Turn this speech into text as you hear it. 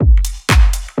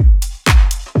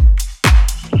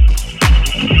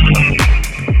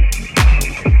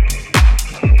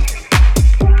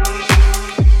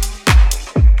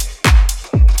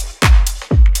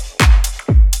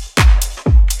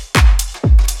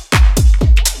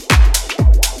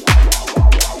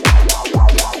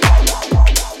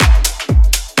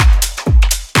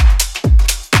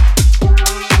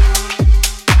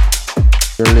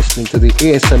listening to the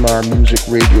ASMR Music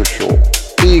Radio Show.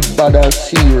 Big, bad and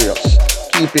serious.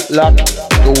 Keep it locked,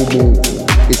 don't move.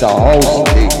 It's a house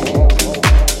thing.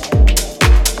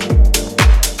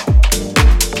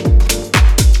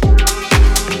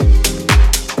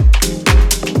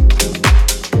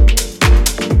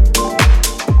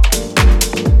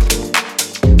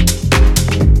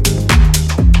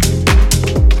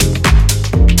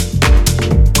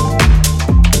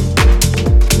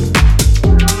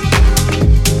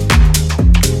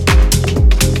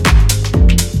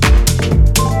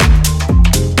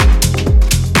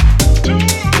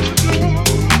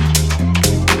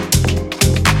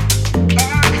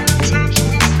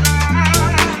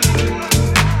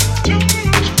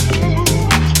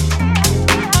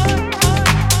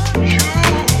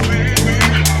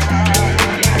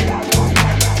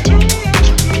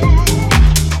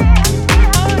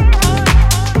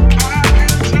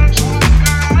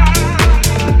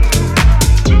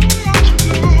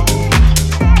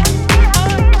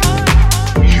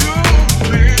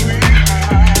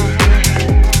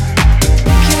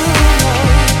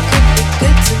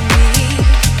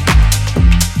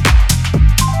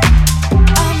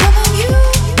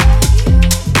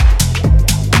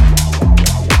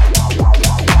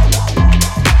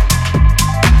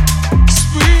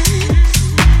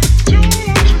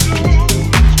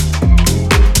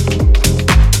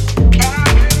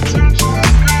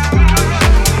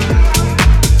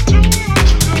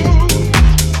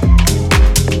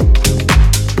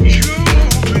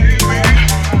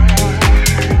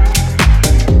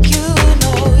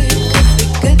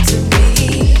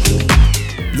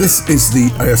 This is the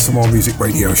ASMR Music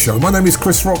Radio Show. My name is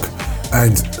Chris Rock,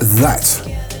 and that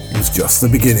was just the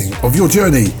beginning of your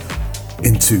journey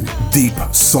into deep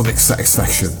sonic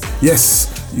satisfaction. Yes,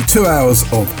 2 hours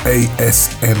of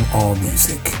ASMR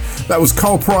music. That was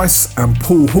Carl Price and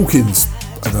Paul Hawkins,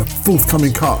 and a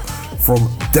forthcoming cut from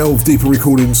Delve Deeper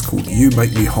Recordings called You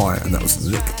Make Me High, and that was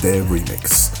Lick Their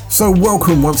remix. So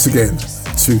welcome once again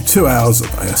to 2 hours of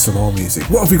ASMR music.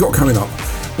 What have we got coming up?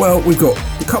 Well, we've got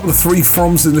a couple of 3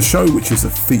 Froms in the show, which is a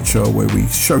feature where we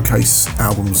showcase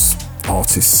albums,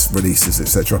 artists, releases,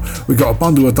 etc. We've got a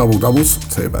bundle of double doubles. I'll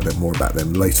tell you more about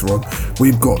them later on.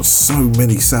 We've got so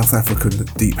many South African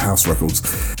deep house records.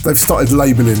 They've started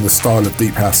labelling the style of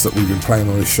deep house that we've been playing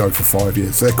on this show for 5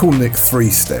 years. They're calling it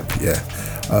 3-step, yeah.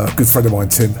 Good friend of mine,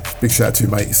 Tim, big shout out to you,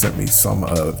 mate. He sent me some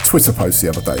Twitter posts the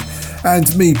other day.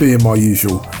 And me being my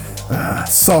usual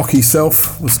Sakhile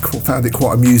self, found it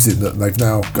quite amusing that they've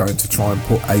now going to try and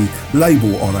put a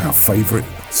label on our favourite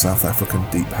South African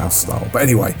deep house style. But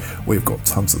anyway, we've got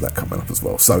tons of that coming up as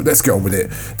well. So let's get on with it.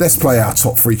 Let's play our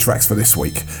top 3 tracks for this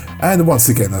week. And once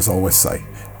again, as I always say,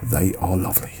 they are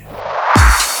lovely.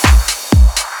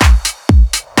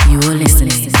 You are listening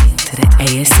to the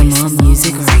ASMR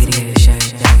Music Radio Show.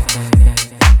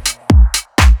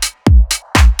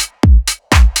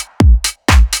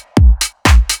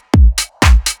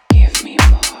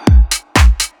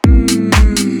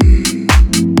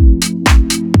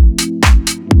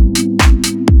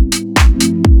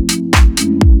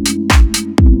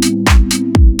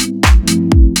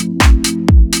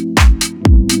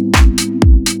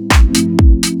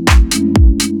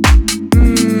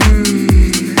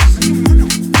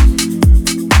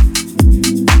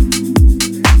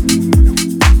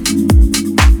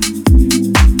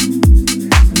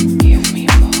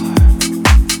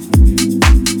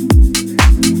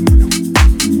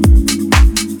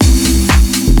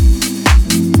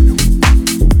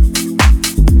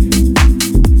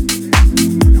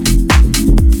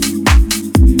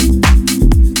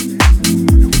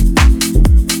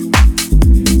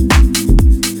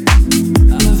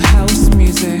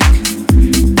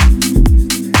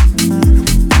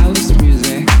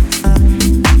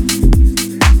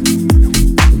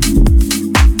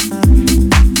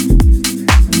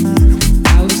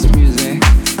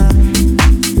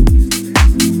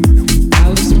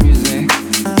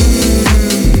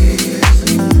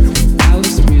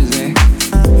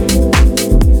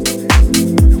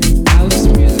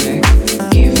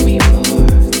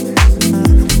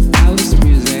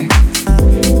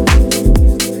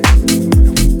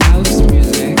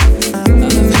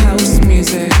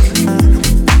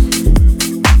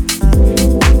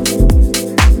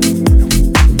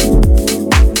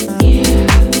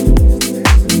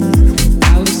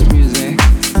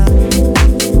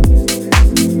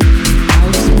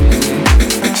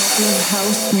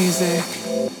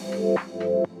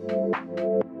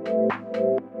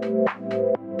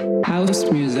 House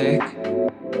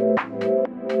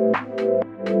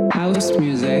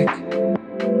music.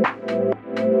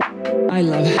 I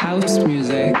love house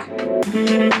music.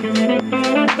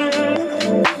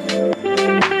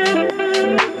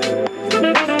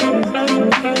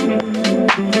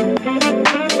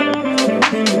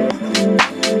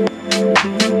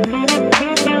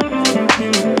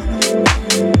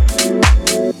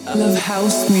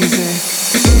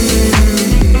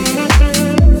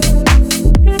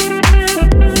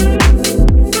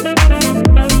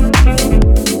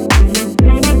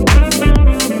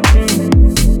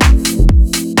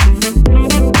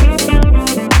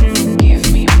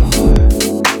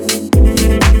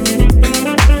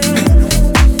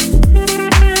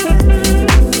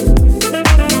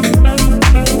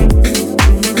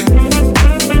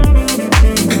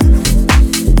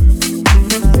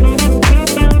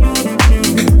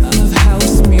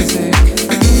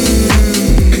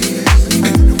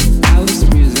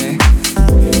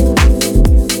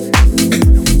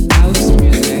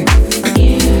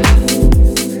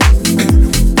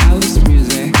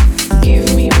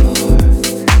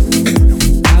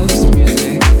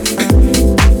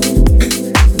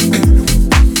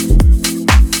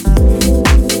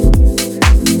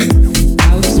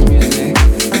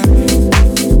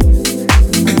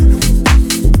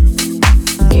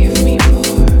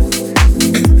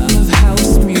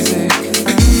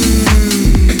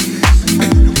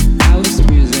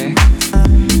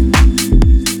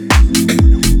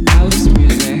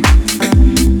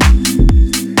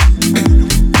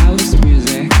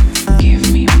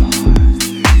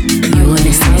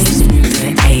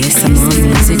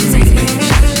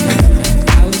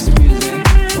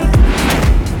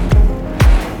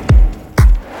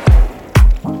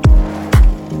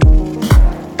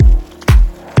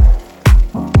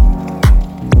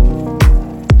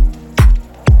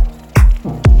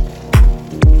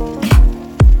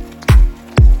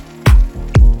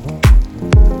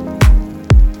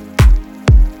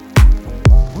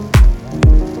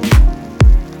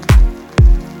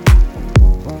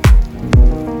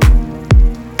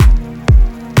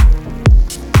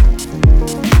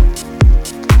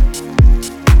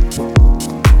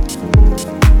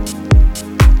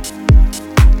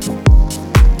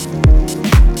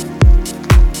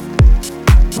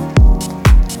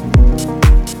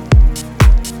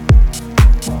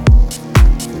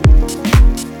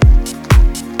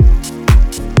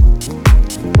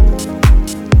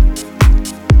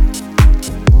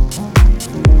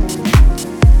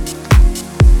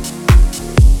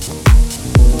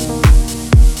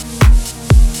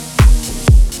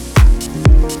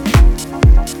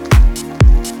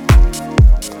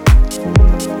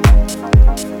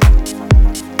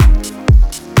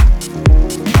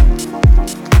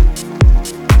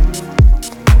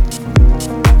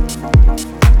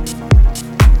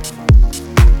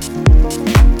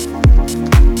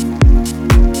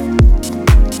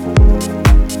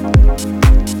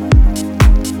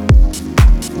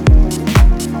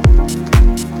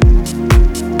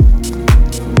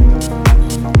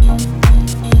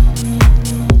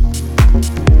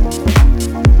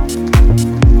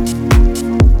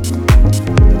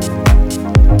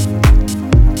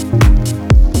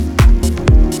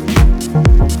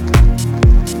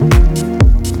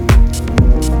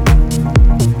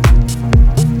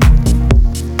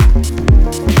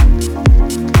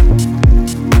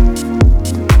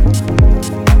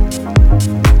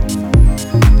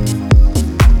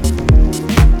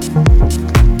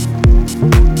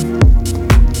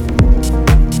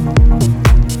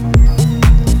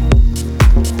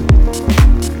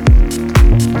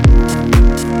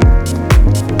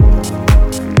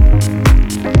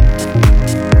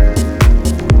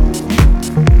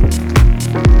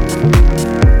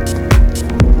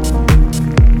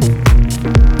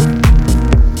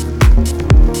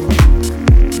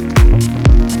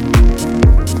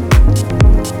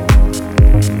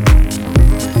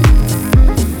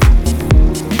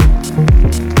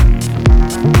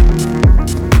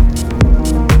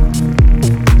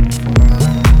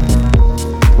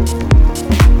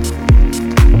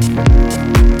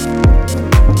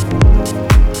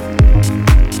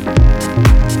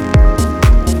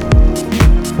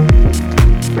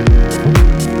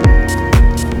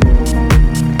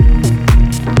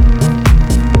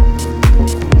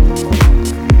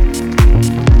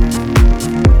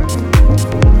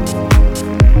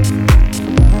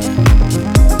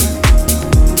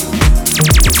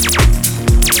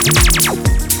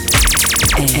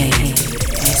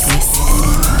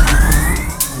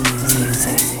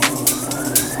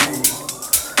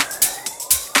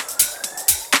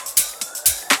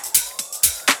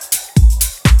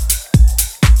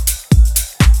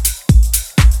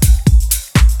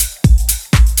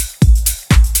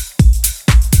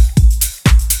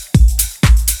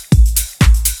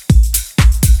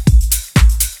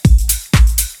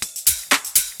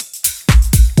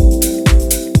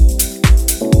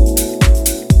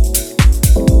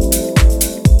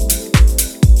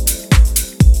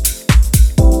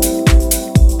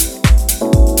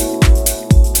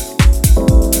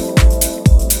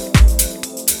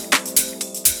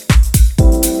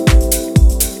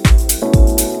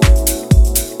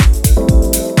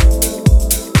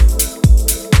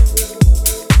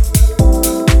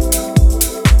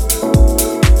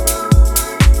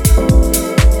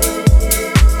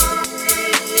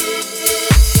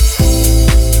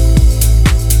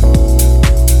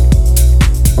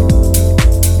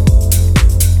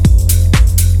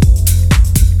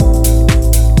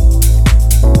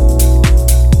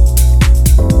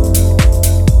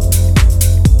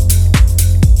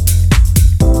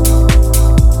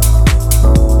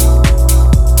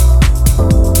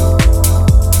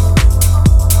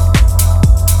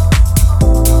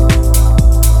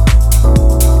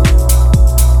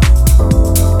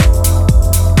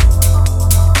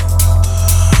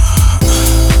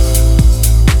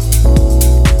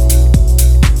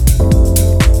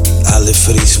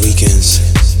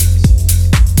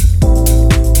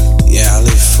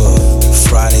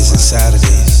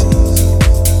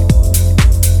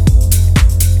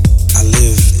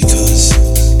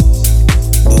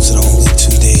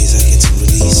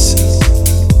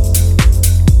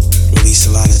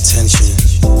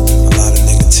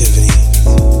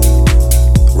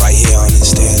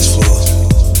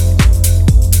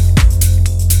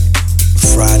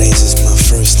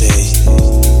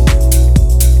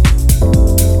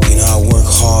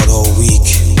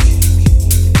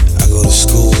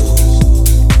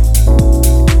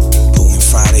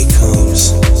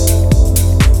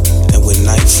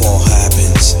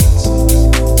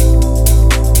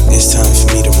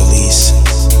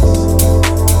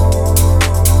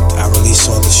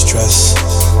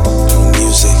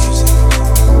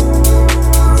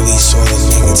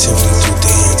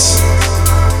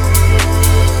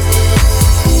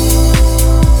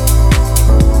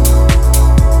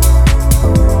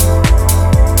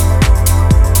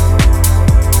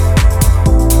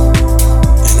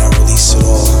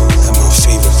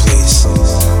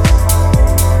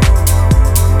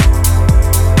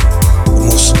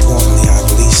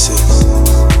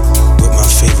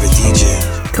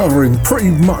 covering pretty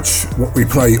much what we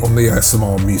play on the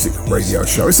ASMR Music Radio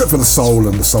Show, except for the soul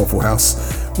and the soulful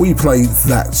house. We play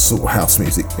that sort of house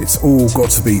music. It's all got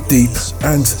to be deep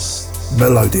and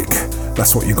melodic.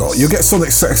 That's what you got. You'll get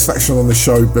sonic satisfaction on the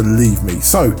show, believe me.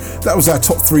 So that was our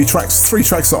top 3 tracks. 3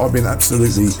 tracks that I've been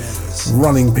absolutely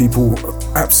running people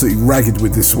absolutely ragged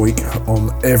with this week on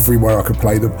everywhere I could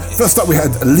play them. First up we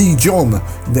had Lee John.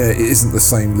 There, it isn't the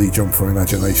same Lee John for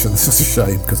Imagination. It's just a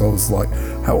shame because I was like,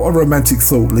 how a romantic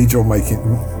thought, Lee John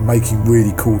making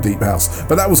really cool deep house.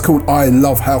 But that was called I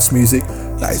Love House Music.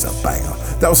 That is a banger.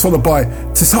 That was followed by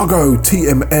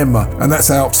TshegoTMM, and that's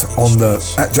out on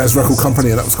the At Jazz Record Company,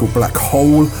 and that was called Black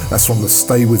Hole. That's from the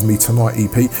Stay With Me Tonight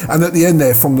EP. And at the end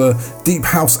there, from the Deep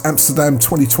House Amsterdam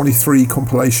 2023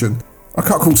 compilation, a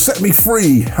cut called Set Me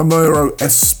Free, Homero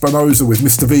Espinosa with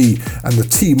Mr. V, and the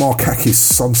T. Markakis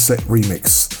Sunset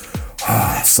remix.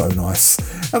 Ah, so nice.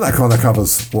 And that kind of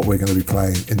covers what we're going to be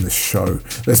playing in the show.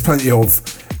 There's plenty of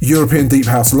European deep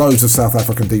house, loads of South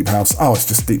African deep house. Oh, it's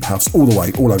just deep house all the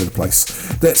way, all over the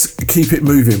place. Let's keep it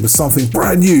moving with something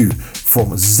brand new from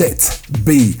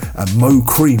Zetbee and Mo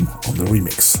Cream on the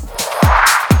remix.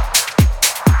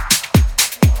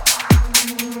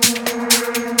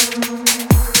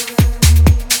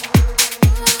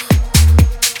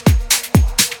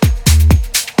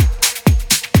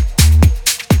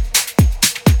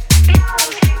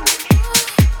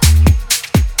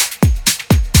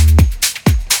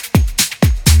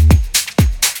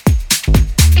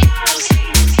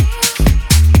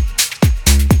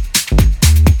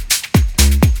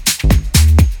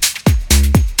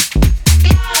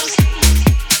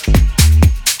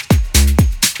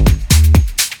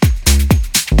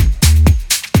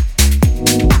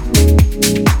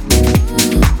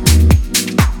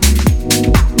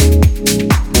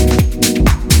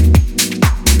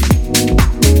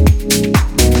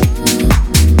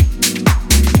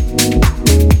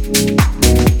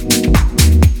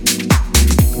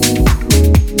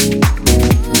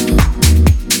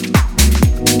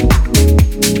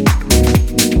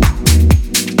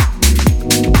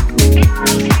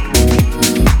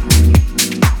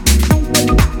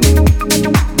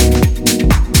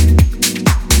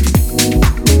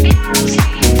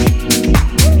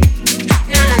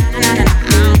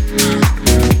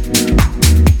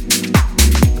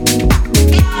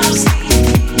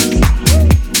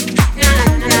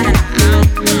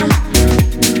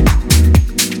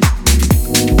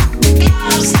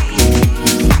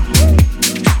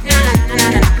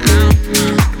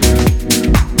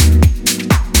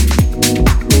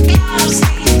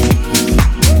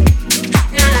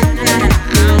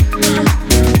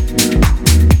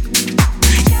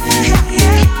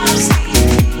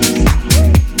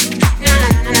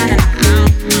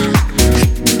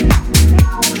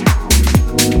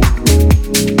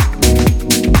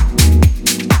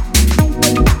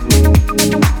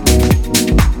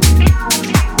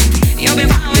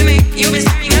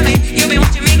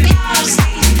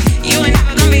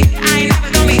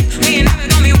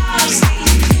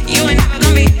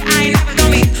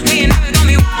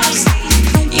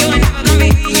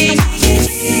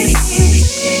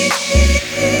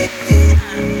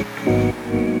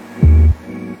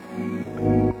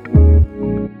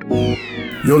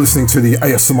 You're listening to the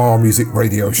ASMR Music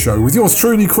Radio Show with yours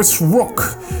truly, Chris Rock,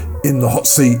 in the hot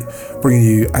seat, bringing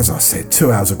you, as I said,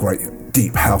 2 hours of great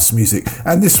deep house music.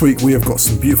 And this week we have got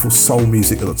some beautiful soul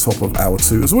music at the top of hour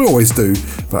 2, as we always do,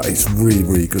 but it's really,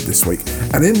 really good this week.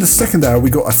 And in the second hour we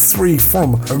got a 3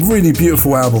 from a really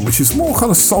beautiful album, which is more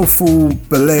kind of soulful,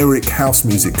 Balearic house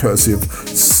music, courtesy of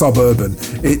Suburban.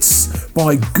 It's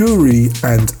by Guri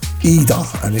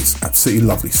Eider, and it's absolutely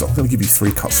lovely, so I'm going to give you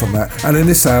 3 cuts from that. And in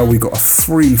this hour we got a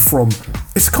 3 from,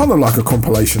 it's kind of like a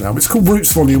compilation album. It's called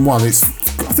Roots Volume 1.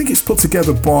 I think it's put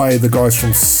together by the guys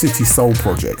from City Soul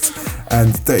Project,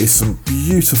 and there is some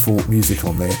beautiful music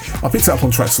on there. I picked it up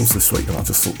on Tracksource this week, and I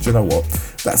just thought, do you know what,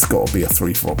 that's got to be a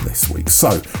 3 from this week. So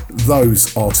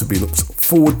those are to be looked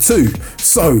forward to.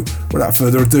 So without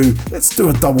further ado, let's do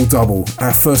a double.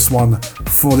 Our first one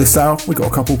for this hour, we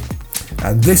got a couple.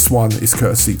 And this one is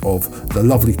courtesy of the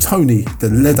lovely Tony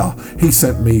Deledda. He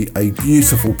sent me a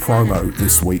beautiful promo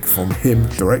this week from him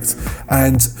direct,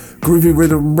 and Groovy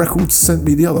Rhythm Records sent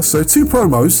me the other. So 2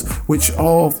 promos which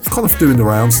are kind of doing the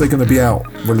rounds. They're going to be out,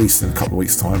 released in a couple of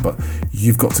weeks' time, but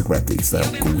you've got to grab these. They're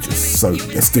gorgeous. So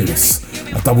let's do this.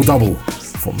 A double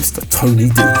from Mr. Tony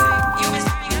D.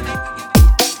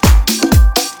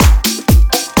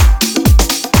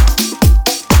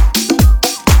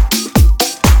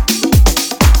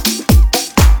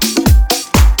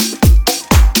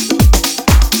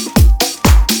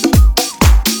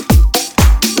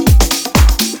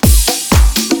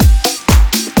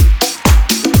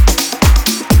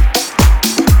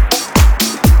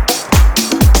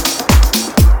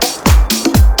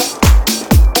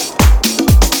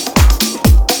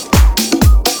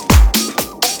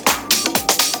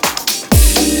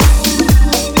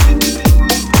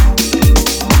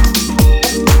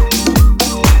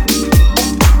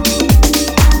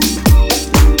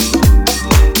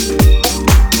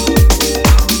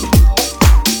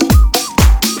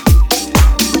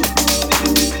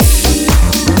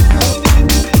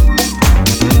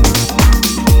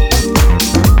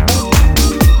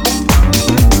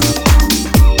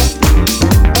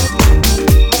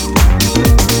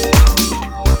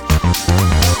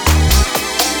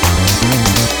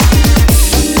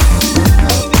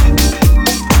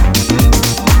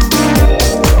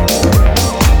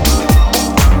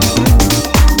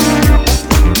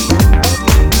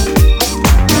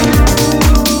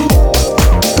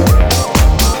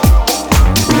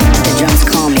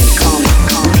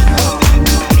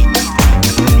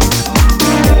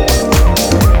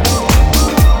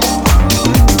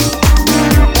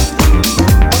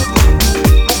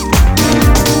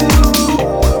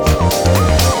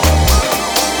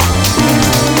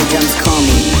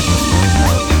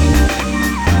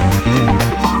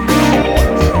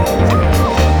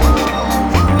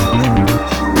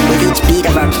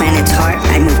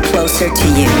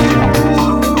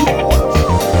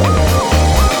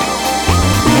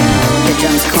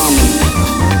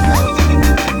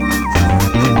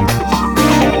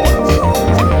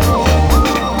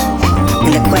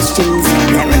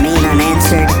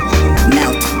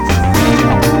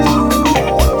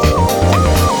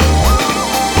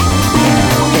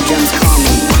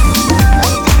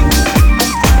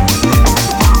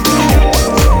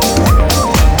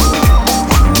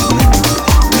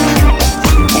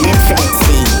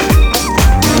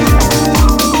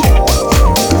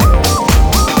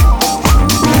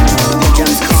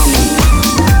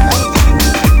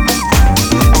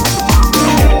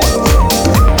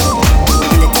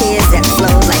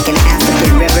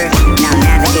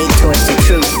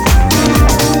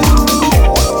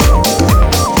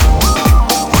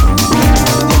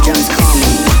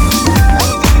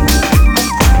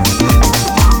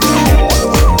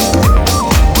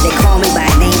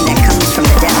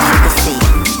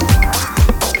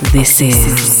 This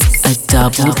is a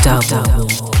double.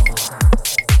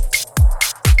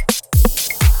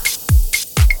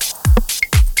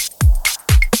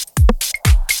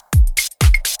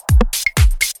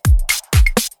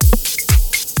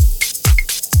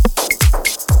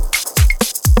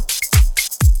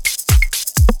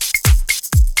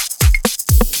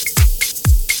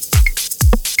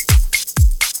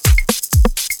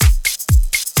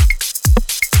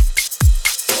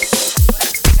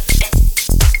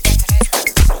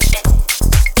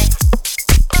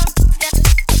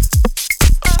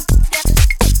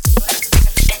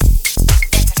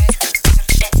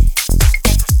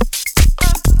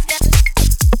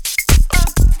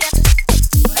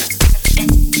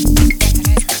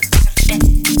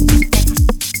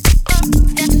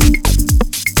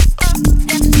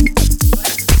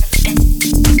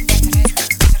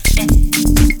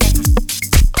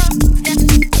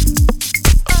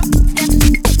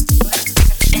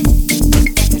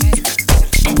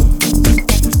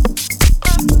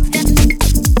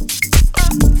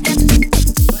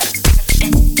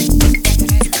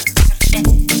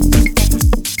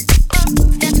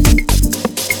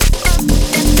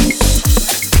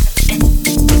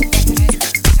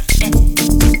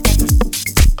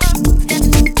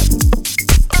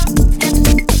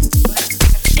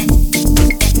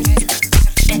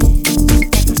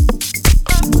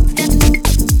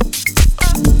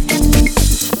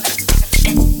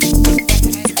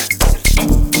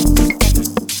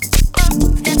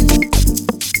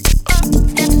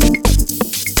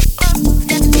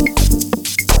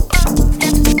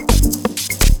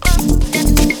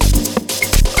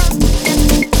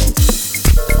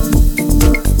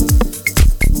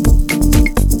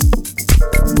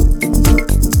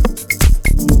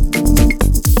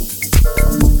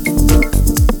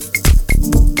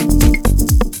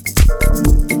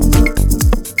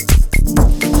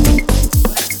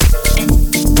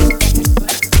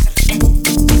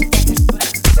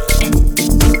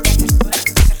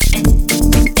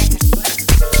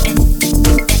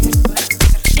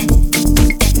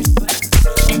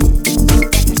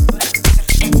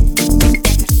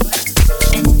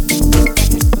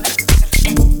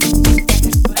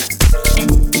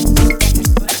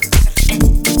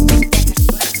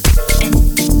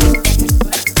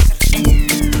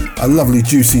 Lovely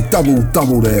juicy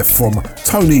double there from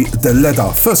Tony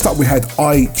Deledda. First up we had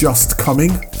I Just Coming.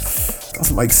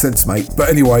 Doesn't make sense, mate, but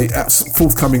anyway, that's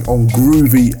forthcoming on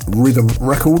Groovy Rhythm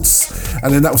Records.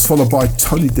 And then that was followed by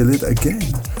Tony Deledda again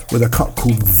with a cut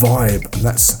called Vibe, and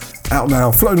that's out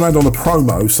now, floating around on a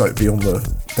promo, so it'll be on the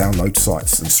download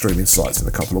sites and streaming sites in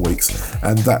a couple of weeks.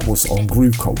 And that was on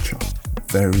Groove Culture.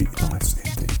 Very nice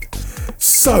indeed.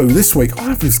 So this week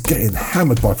I was getting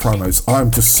hammered by promos. I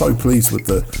am just so pleased with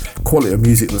the quality of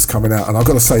music that's coming out, and I've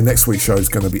got to say next week's show is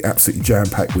going to be absolutely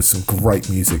jam-packed with some great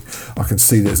music. I can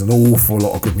see there's an awful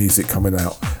lot of good music coming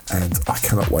out, and I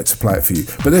cannot wait to play it for you.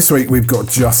 But this week we've got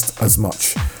just as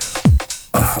much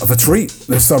of a treat.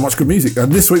 There's so much good music,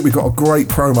 and this week we've got a great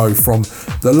promo from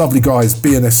the lovely guys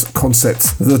B&S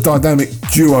Concept, the dynamic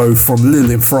duo from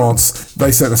Lille in France.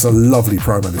 They sent us a lovely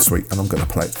promo this week, and I'm going to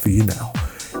play it for you now.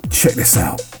 Check this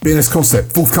out. B&S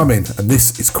Concept forthcoming, and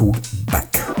this is called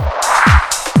Back.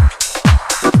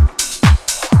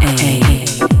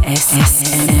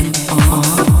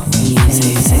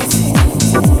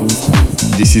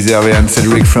 This is Hervé and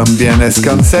Cedric from B&S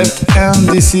Concept, and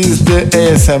this is the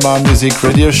ASMR Music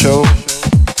Radio Show.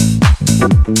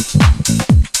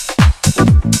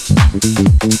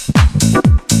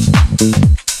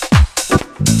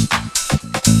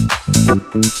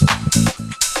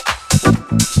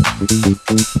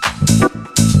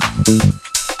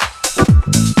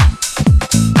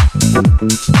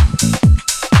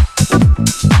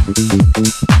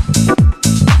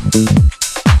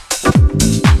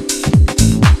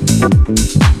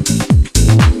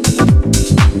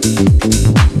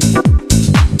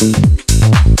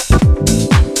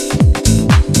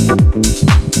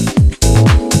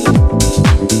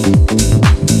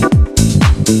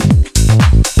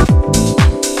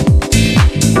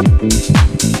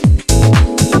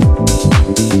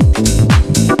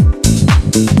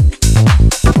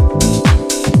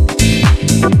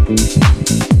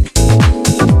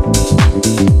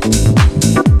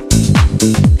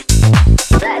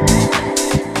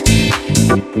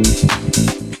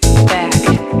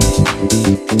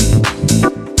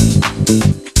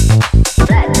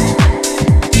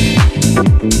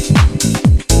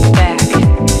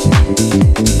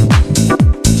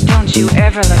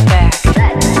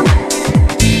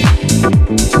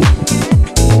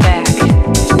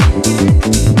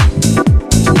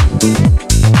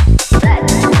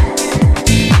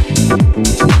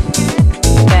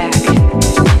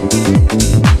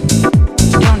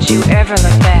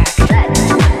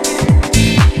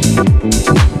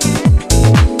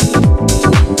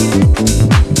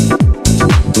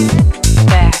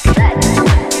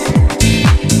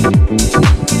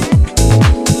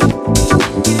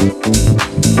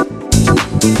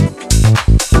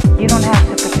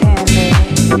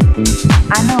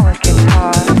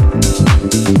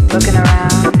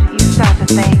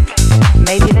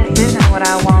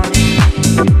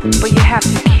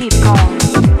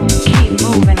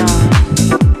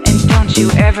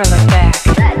 ever look back.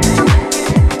 Back.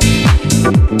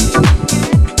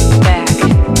 Back.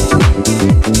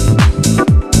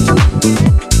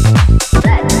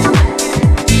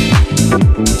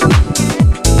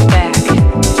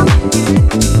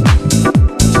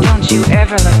 Don't you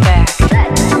ever look back.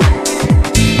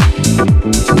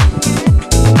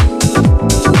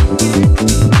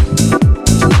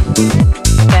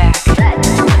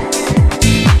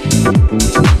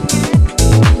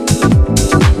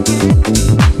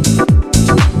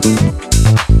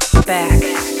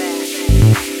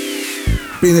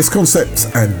 B&S Concept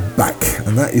and Back,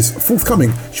 and that is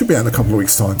forthcoming. Should be out in a couple of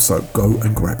weeks' time, so go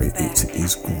and grab it. It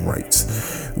is great.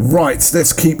 Right,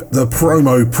 let's keep the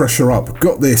promo pressure up.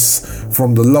 Got this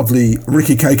from the lovely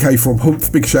Ricky KK from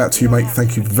Humph. Big shout out to you, mate.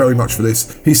 Thank you very much for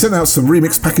this. He sent out some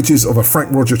remix packages of a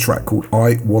Franck Roger track called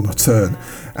I Wanna Turn,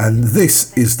 and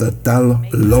this is the Dal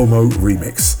Lomo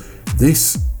remix.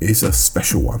 This is a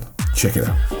special one. Check it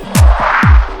out.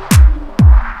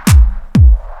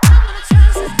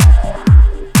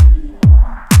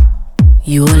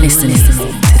 You're listening to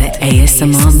the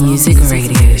ASMR Music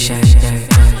Radio Show.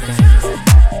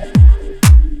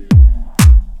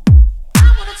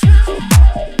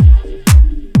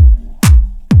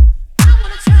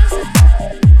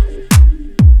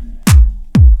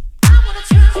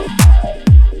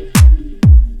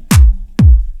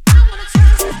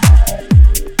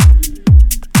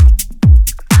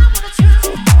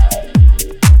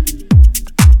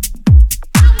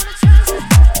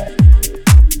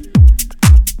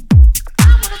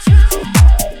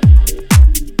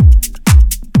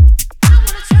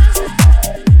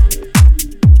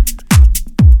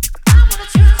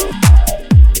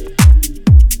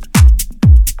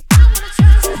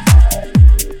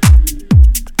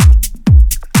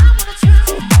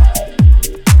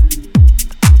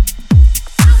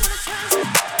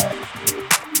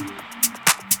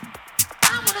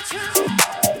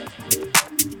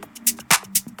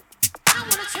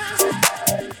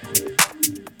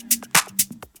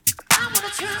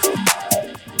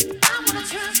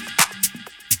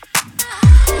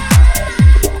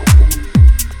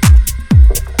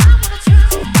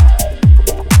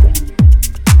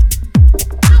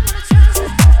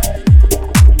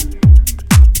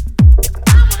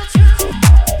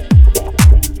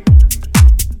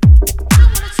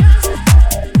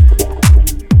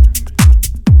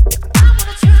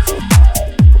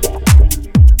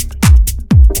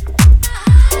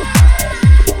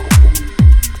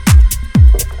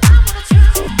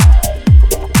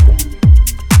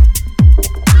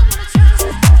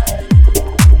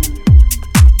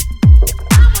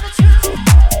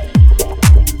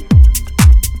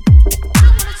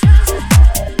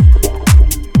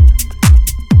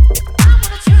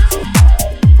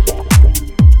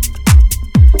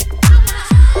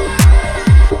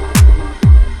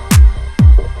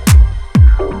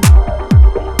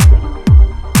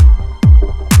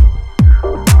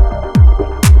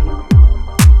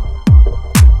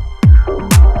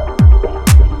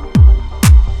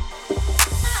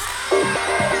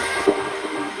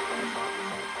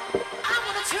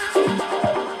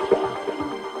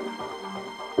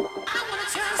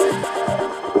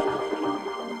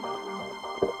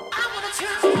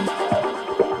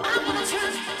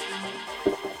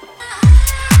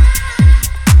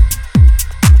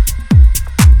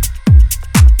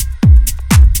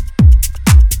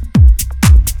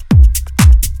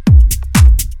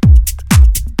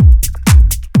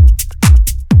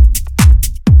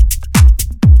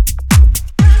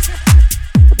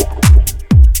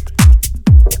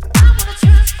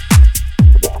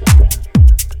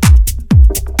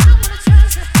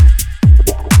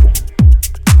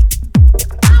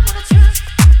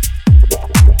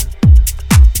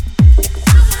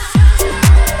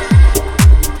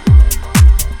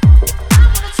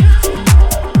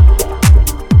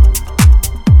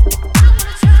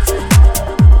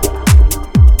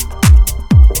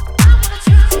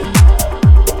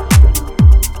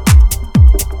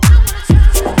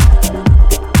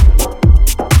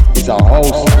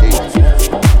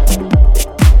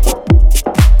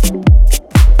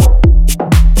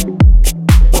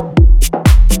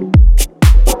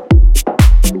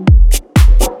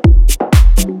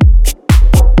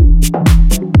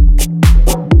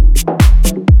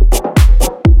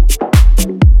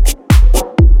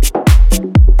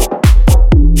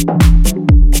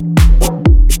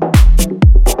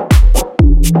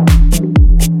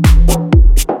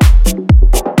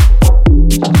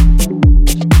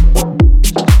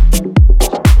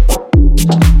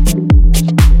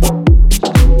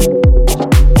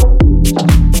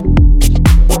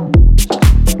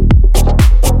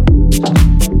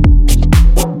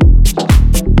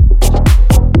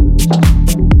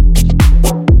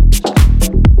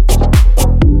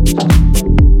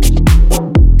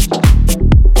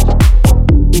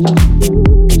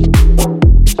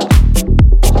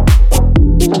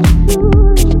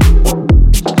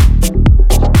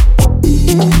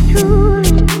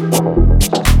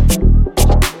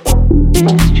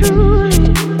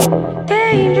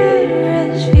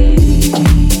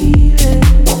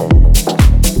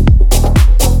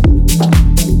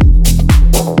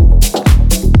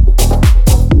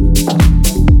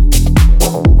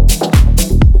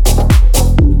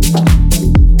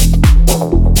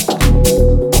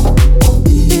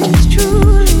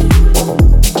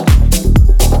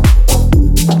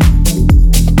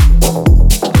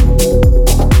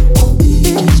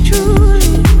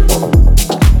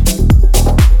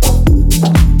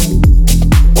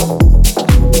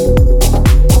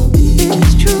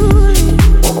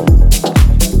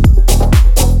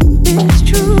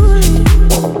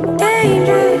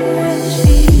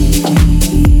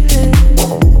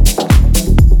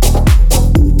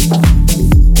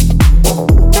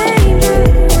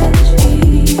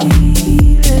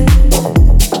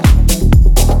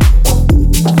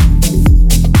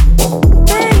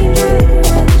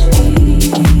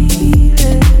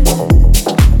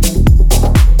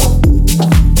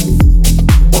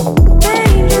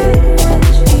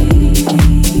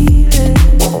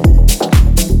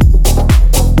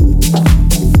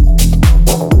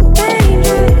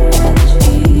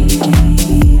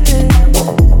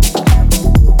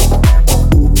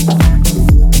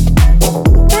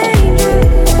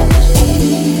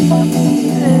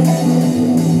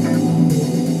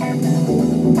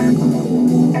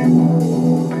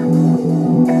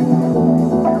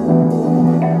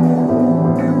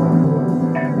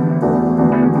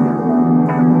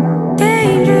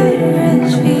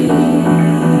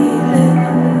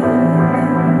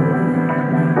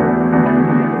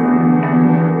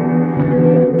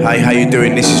 Hey, how you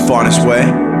doing? This is Finest Wear,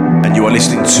 and you are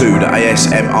listening to the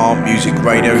ASMR Music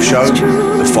Radio Show,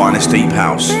 The Finest Deep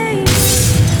House.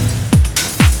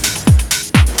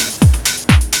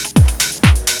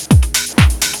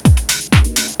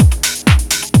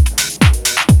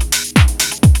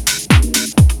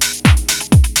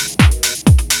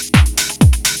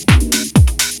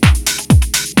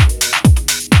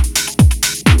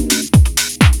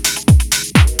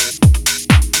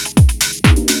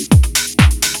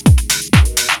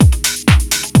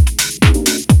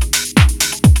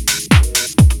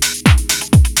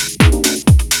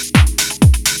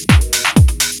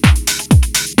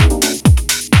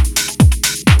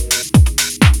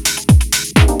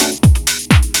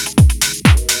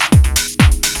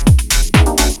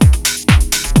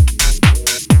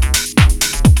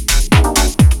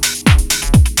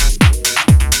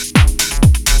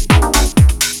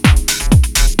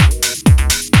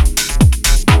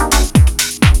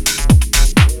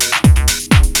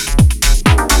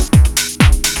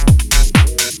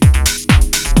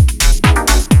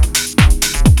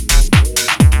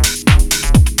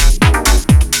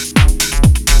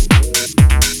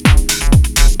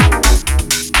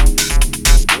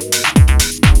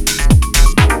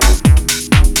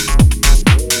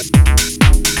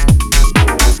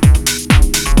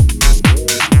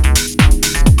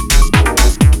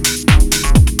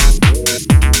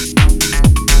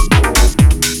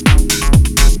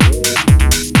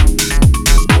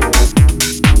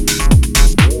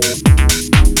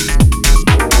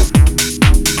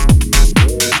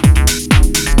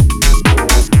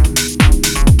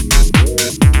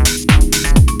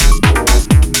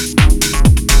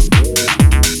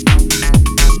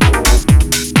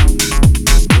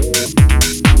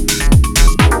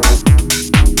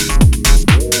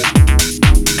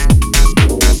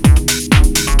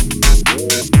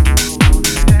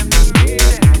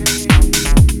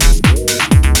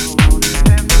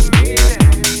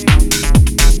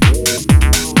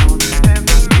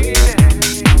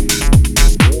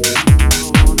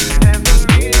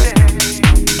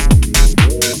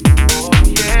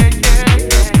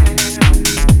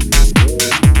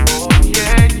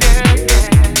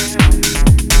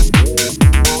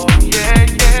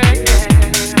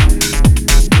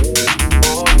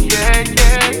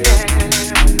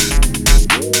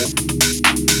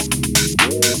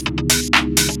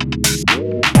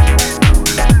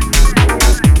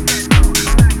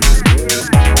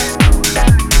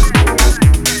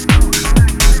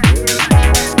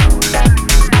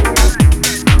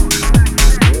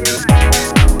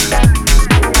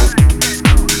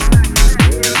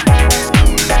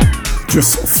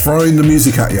 Just throwing the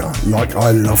music at you like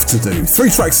I love to do. 3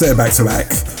 tracks there back to back,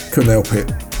 couldn't help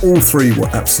it. All 3 were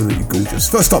absolutely gorgeous.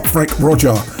 First up, Franck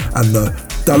Roger and the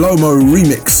Dalomo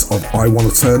remix of I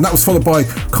Wanna Turn. That was followed by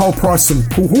Carl Price and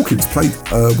Paul Hawkins.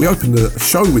 We opened the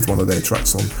show with one of their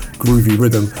tracks on Groovy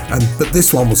Rhythm, but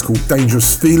this one was called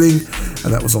Dangerous Feeling,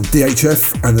 and that was on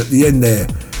DHF. And at the end there,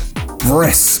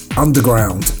 Bress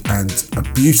Underground and a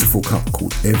beautiful cut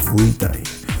called Every Day.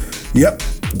 Yep,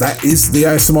 that is the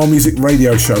ASMR Music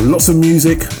Radio Show. Lots of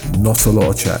music, not a lot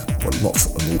of chat, but an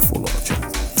awful lot of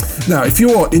chat. Now, if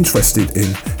you are interested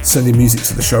in sending music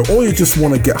to the show, or you just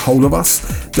want to get hold of us,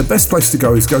 the best place to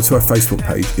go is go to our Facebook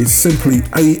page. It's simply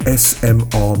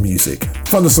ASMR Music.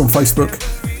 Find us on Facebook,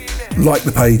 like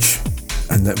the page,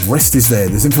 and the rest is there.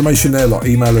 There's information there like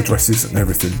email addresses and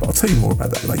everything, but I'll tell you more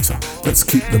about that later. Let's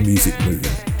keep the music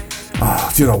moving.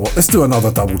 Do you know what? Let's do another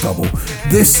double-double.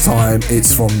 This time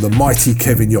it's from the mighty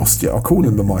Kevin Yost. Yeah, I call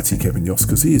him the mighty Kevin Yost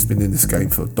because he has been in this game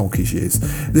for donkey's years.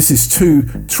 This is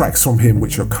 2 tracks from him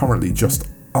which are currently just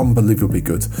unbelievably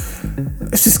good.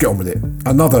 Let's just get on with it.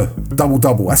 Another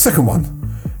double-double, our second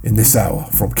one in this hour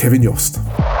from Kevin Yost.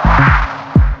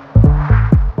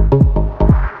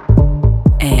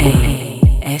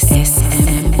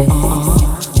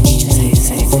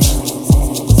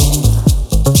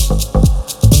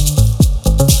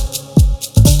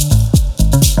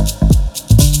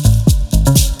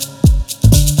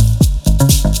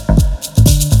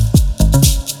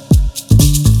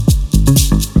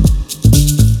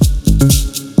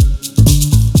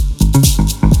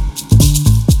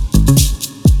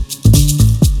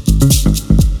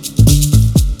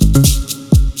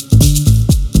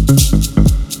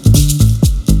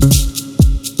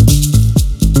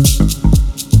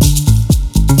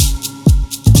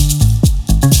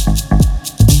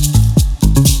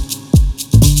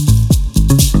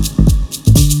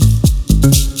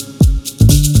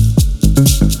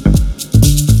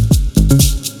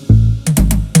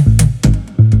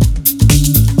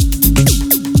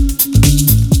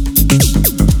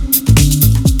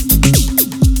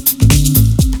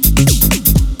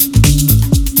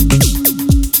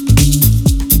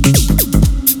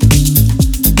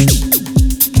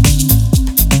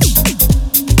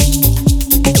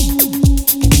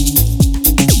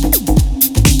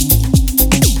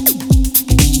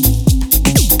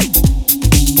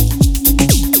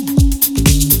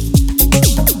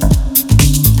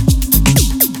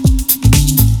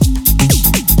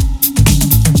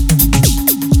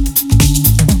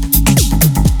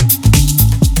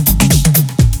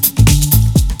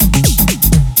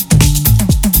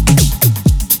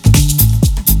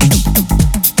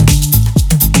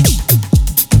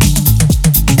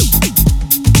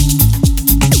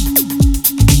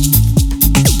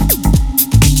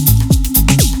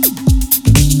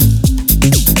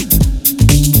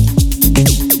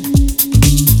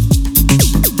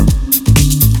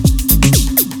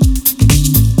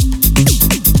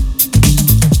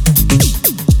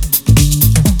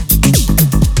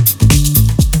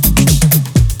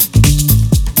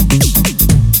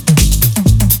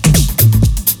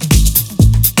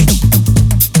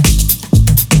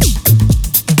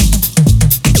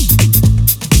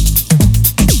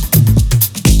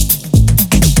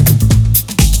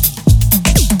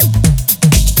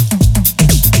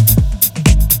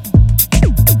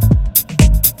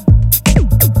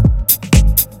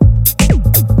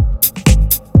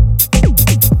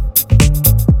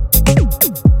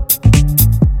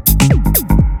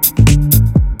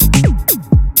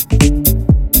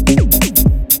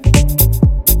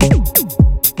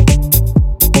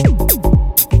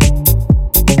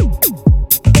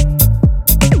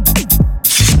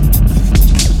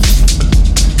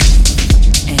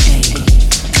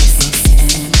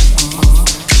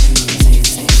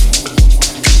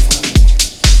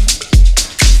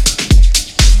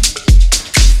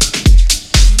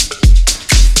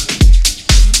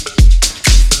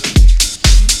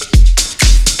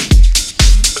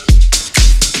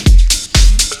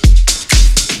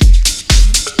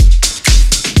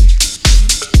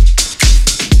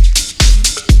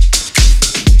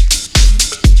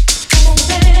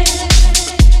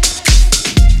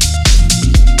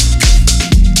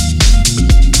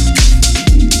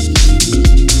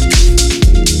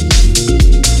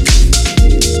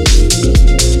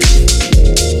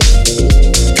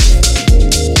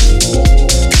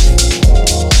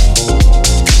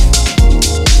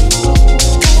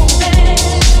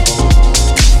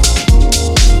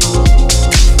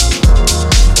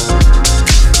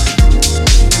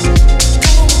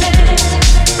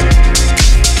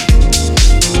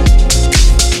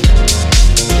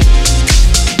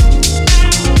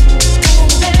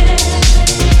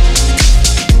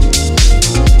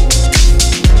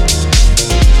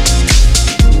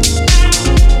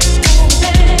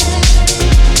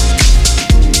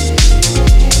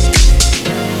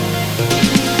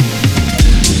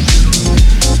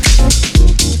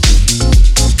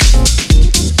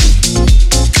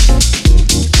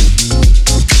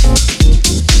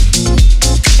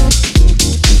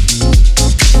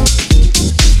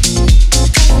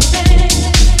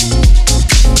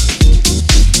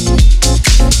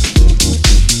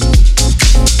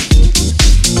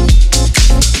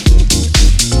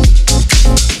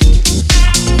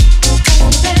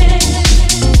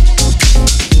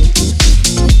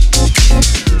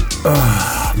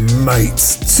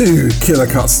 Two killer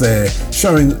cuts there,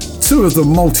 showing two of the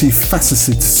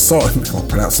multifaceted side, I can't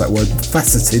pronounce that word,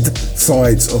 faceted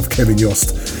sides of Kevin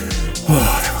Yost.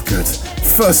 Oh, they were good.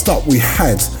 First up we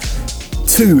had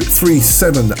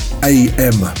 237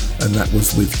 AM, and that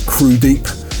was with Crew Deep.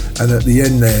 And at the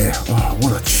end there, oh,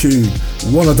 what a tune,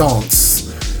 what a dance.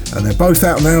 And they're both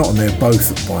out now, and they're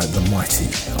both by the mighty,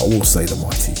 I will say the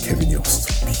mighty, Kevin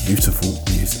Yost. Beautiful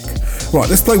music. Right,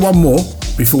 let's play one more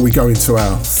before we go into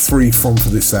our 3 from for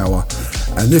this hour.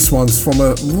 And this one's from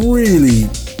a really,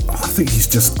 I think he's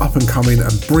just up and coming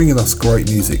and bringing us great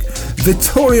music.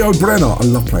 Vittorio Brena, I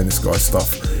love playing this guy's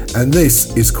stuff. And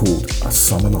this is called A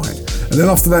Summer Night. And then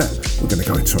after that, we're going to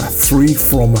go into our 3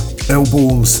 from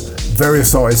Elborn's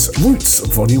Various Artists Roots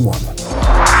Volume 1.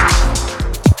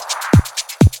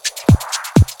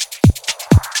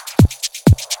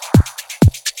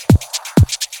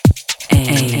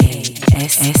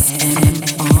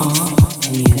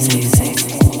 ASMR music.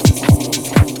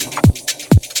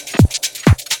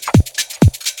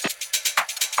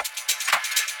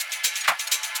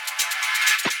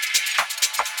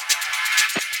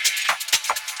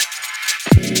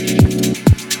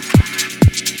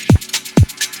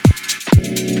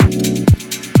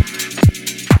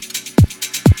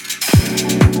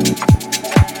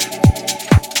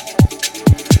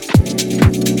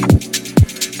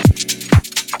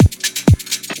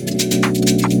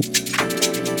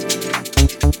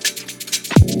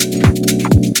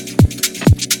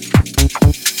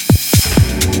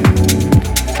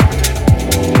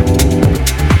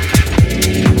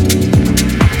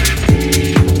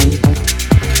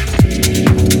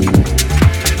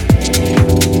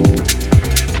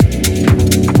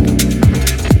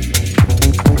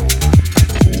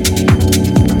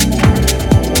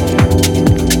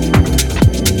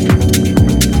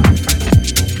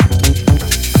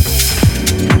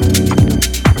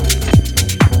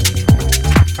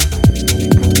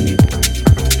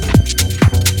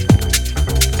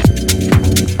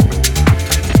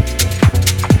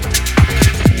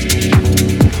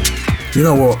 You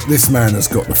know what? This man has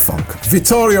got the funk.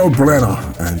 Vittorio Brena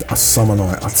and A Summer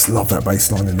Night. I just love that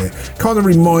bass line in there. Kind of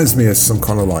reminds me of some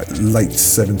kind of like late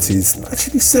 70s,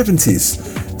 actually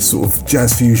 70s sort of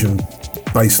jazz fusion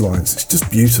bass lines. It's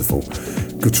just beautiful.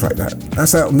 Good track that.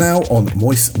 That's out now on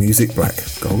Moist Music Black.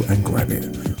 Go and grab it.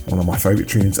 One of my favourite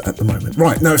tunes at the moment.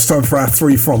 Right, now it's time for our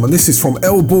 3 from, and this is from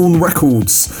Elborn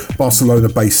Records,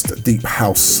 Barcelona-based deep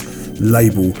house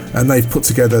label, and they've put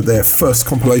together their first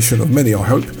compilation of many, I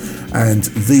hope, and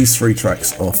these 3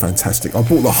 tracks are fantastic. I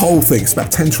bought the whole thing. It's about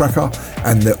 10 tracker,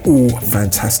 and they're all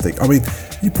fantastic. I mean,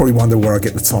 you probably wonder where I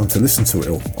get the time to listen to it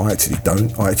all. I actually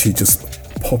don't. I actually just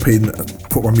pop in,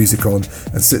 put my music on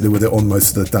and sit there with it on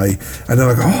most of the day, and then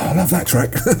I go, oh, I love that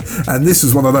track. And this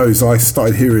is one of those. I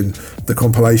started hearing the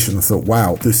compilation and thought,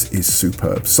 wow, this is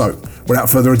superb. So without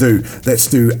further ado, let's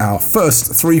do our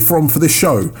first 3 from for this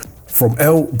show from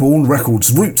Elborn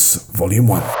Records Roots Volume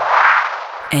 1.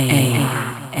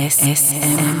 ASMR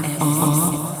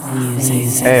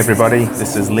music. Hey everybody,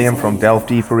 this is Liam from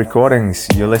Dxnaldtrvp Recordings.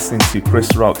 You're listening to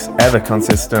Chris Rock's ever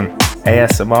consistent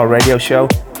ASMR radio show,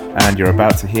 and you're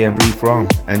about to hear 3 from.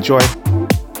 Enjoy.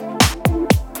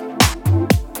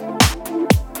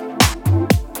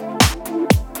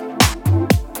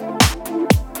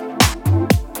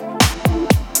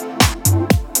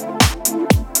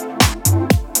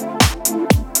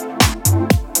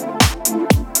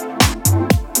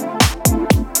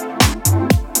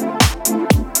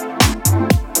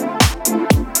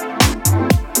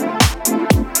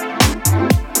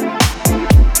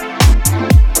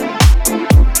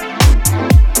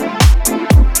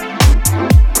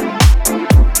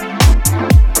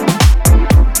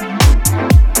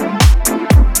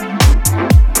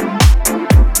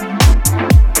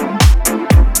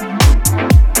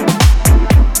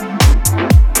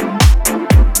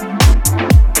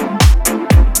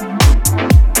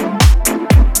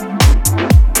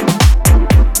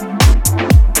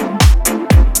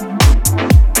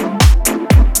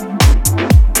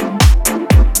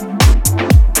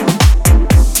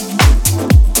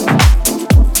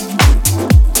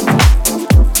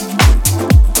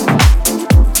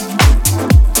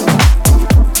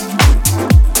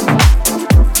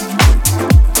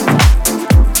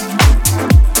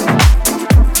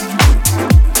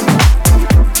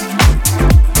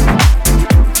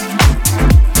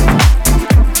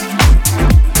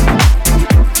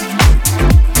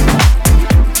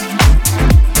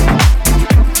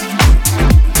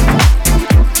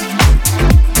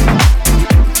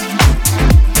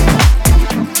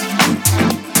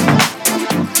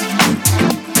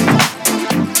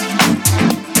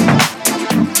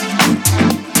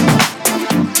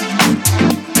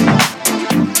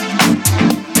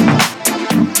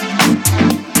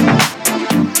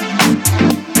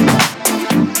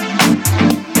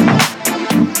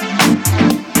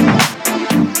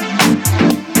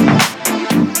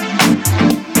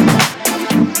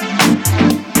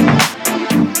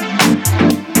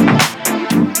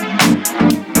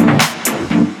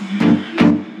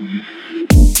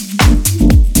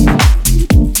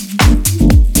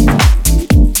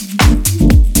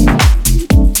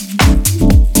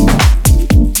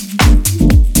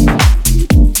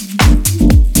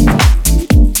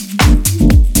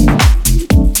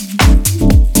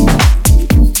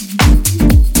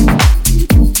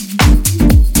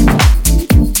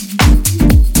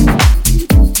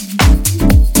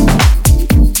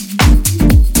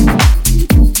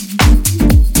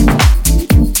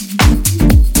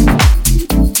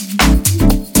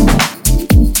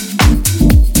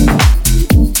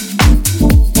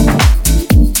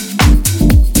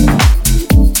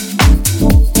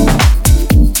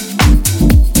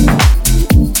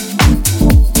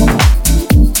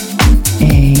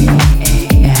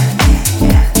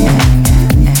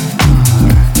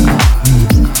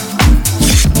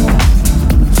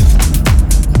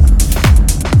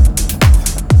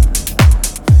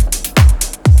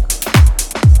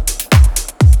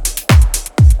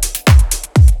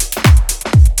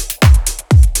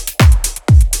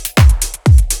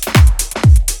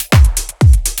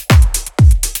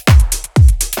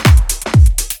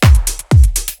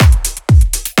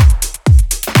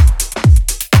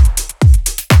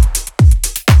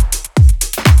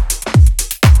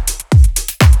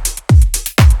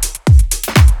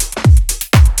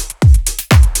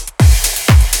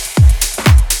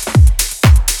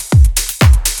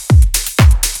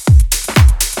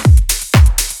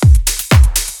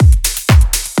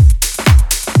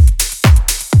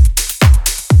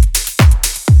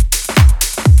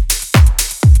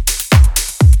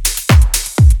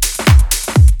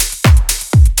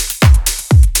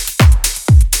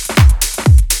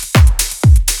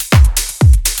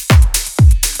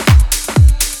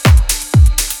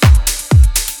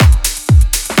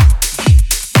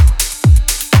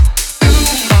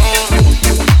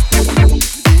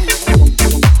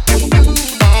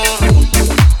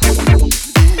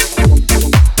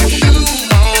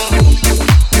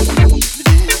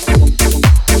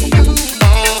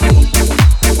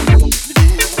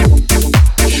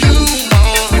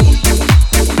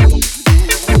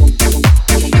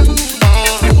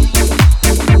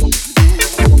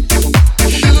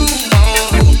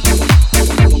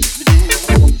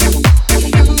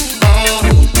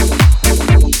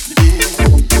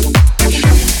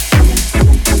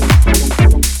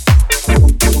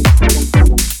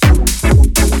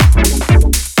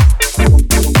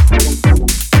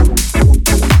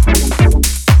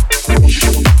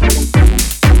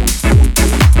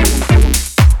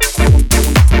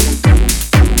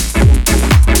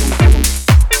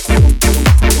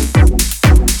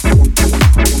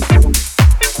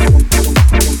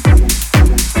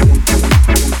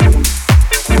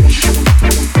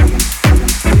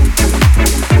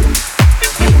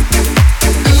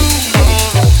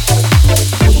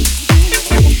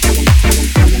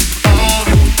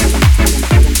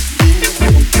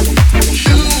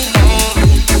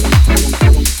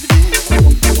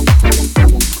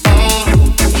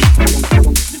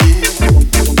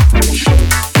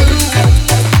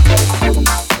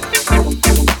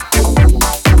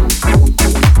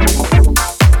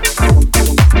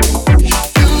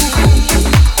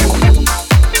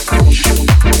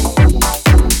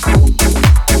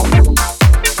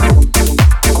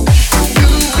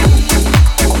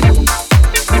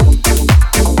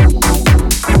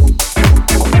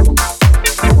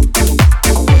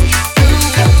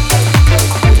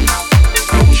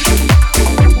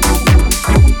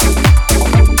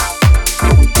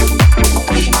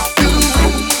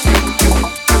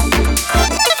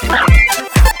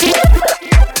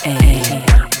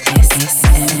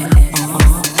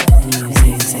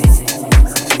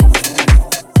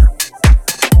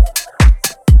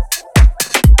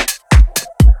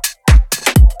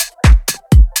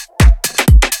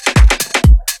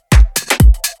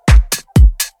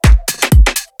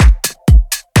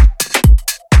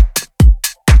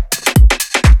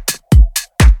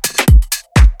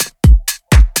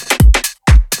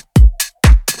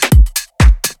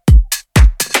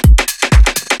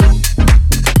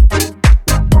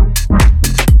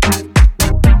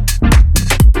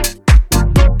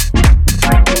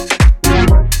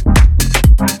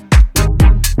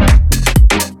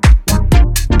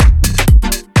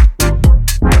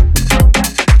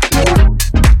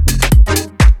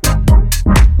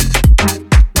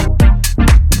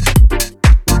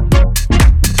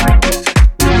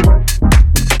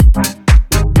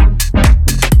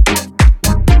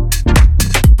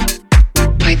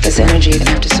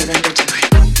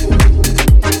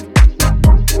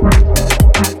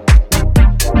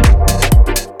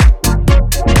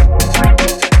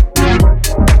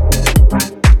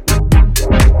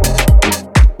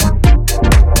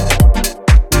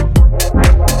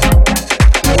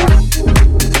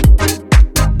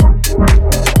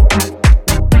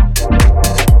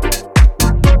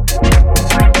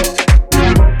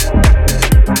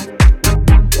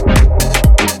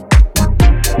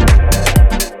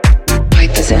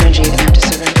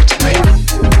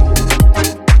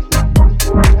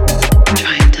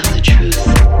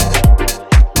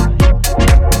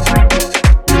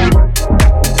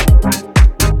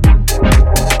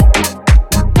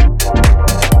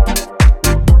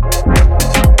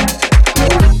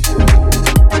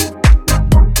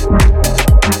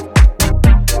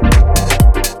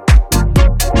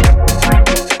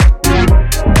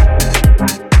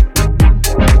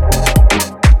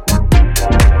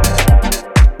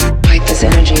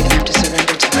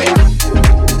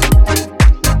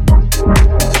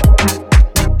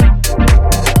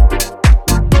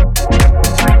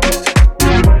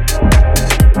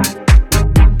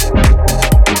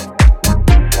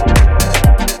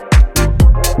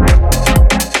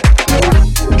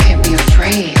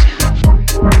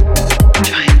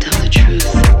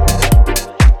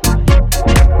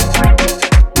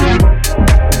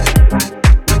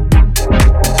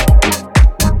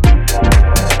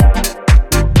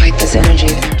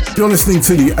 You're listening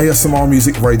to the ASMR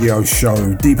Music Radio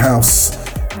Show. Deep house,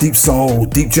 deep soul,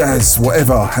 deep jazz,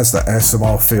 whatever has that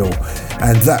ASMR feel.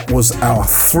 And that was our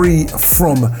free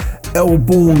from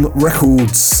Elborn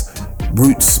Records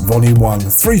Roots Volume 1.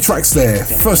 3 tracks there.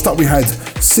 First up we had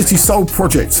City Soul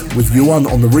Project with Yuan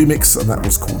on the remix, and that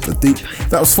was called The Deep.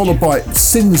 That was followed by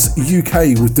Sins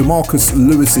UK with DeMarcus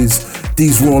Lewis's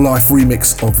D's Raw Life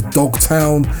remix of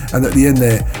Dogtown, and at the end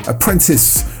there,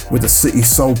 Apprentis with the City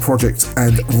Soul Project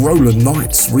and Roland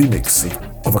Knight's remix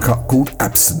of a cut called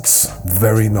Absence.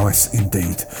 Very nice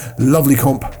indeed. Lovely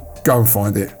comp. Go and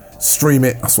find it. Stream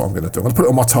it. That's what I'm going to do. I'm going to put it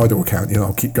on my Tidal account.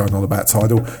 I'll keep going on about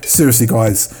Tidal. Seriously,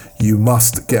 guys, you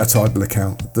must get a Tidal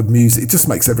account. The music, it just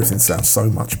makes everything sound so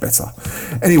much better.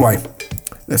 Anyway,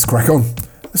 let's crack on.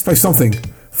 Let's play something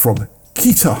from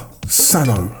Keita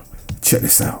Sano. Check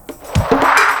this out.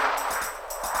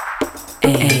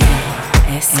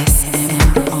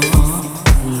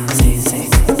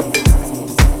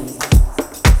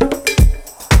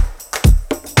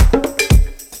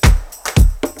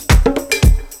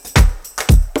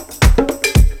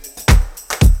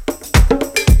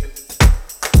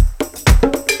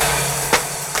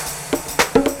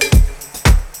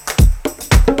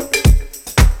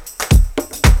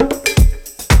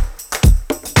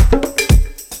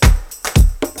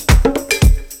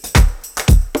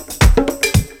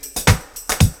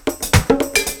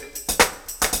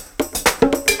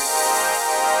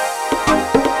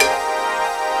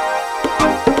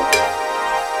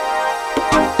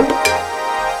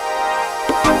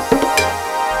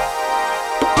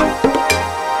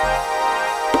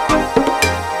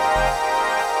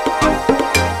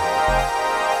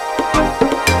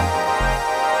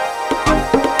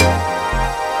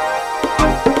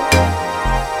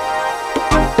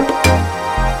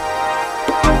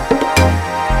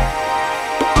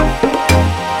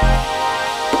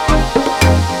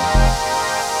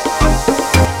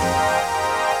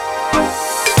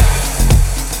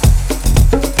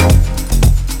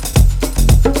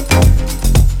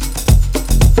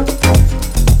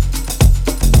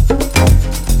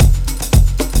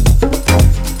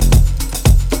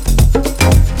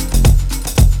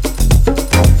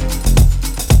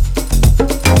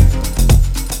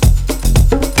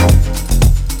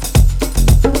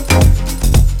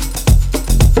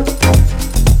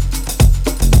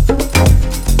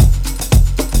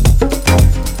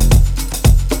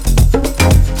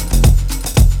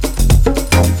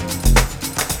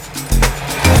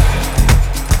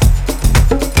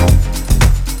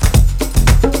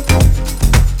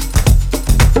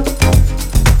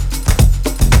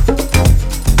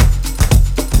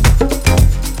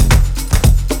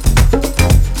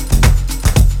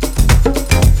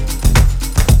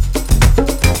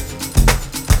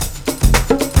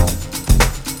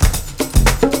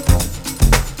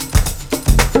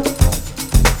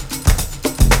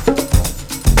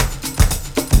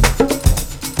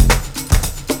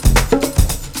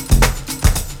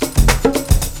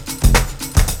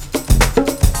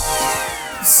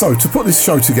 So to put this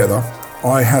show together,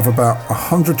 I have about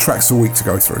 100 tracks a week to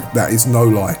go through. That is no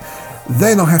lie.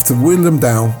 Then I have to whittle them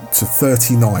down to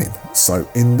 39. So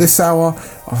in this hour,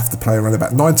 I have to play around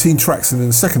about 19 tracks, and in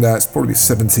the second hour, it's probably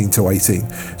 17 to 18.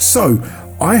 So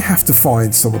I have to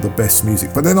find some of the best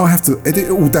music, but then I have to edit it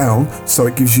all down so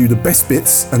it gives you the best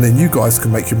bits, and then you guys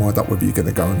can make your mind up whether you're going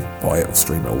to go and buy it or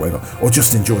stream it or whatever, or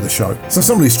just enjoy the show. So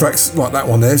some of these tracks, like that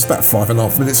one there, is about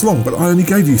 5.5 minutes long, but I only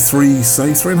gave you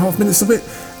 3.5 minutes of it.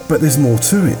 But there's more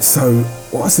to it. So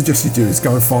what I suggest you do is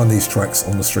go and find these tracks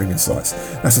on the streaming sites.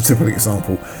 That's a typical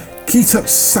example. Keita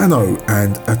Sano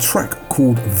and a track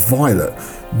called Violet.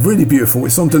 Really beautiful.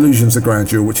 It's on Delusions of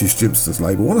Grandeur, which is Jimster's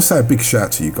label. I want to say a big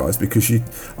shout to you guys because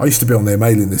I used to be on their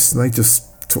mailing list and they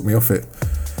just took me off it.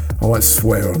 I won't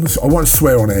swear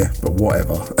on air, but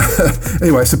whatever.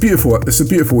 Anyway, it's a beautiful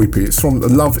EP. It's from the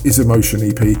Love Is Emotion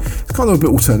EP. It's kind of a bit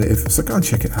alternative, so go and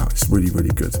check it out. It's really, really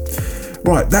good.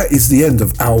 Right, that is the end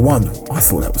of hour 1. I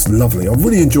thought that was lovely. I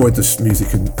really enjoyed this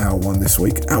music in hour 1 this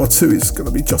week. Hour 2 is going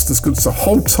to be just as good, so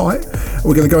hold tight.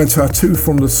 We're going to go into hour 2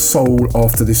 from the soul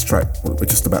after this track we're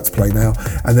just about to play now,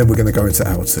 and then we're going to go into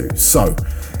hour 2. So,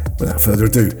 without further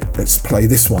ado, let's play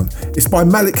this one. It's by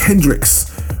Malik Hendricks.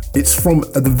 It's from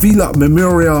the Villa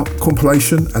Memoria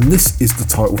compilation, and this is the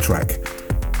title track.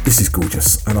 This is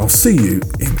gorgeous, and I'll see you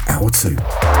in hour 2.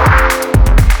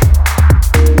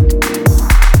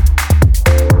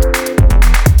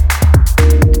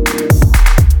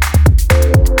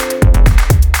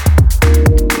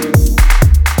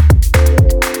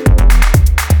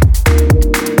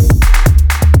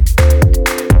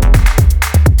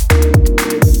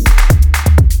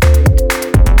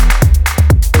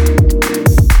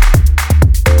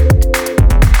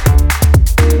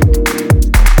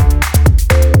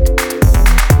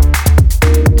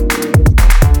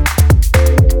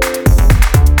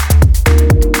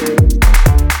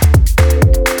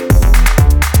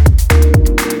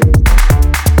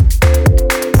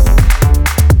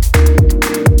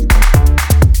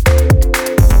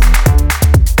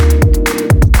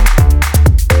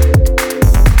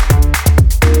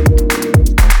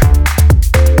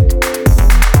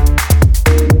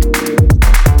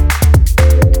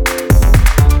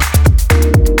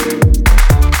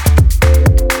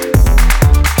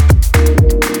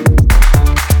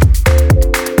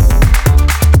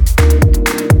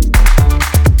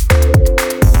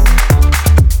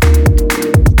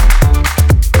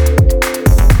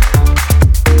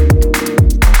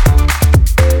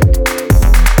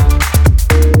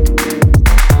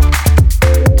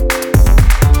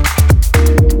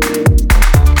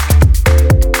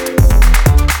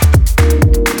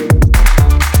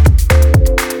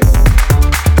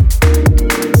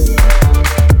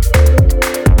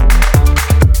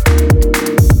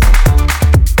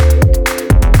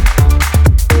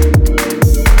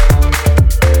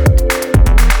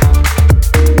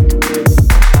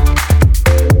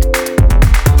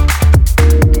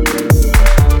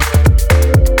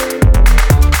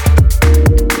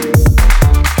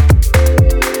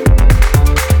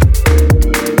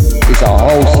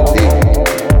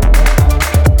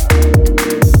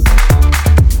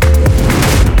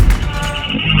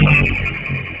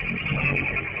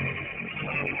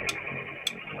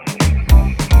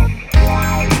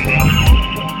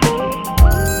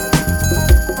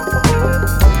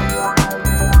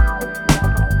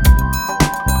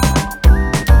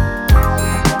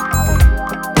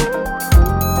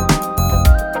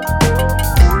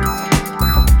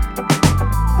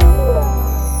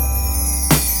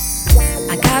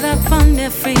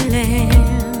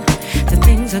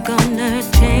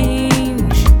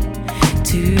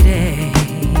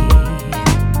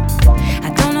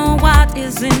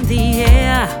 is in the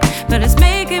air, but it's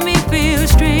making me feel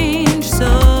strange,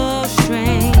 so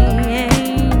strange.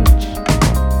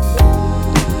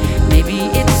 Maybe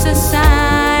it's a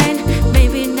sign,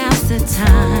 maybe now's the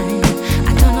time.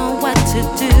 I don't know what to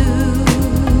do.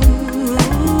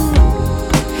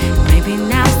 Maybe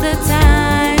now's the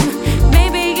time,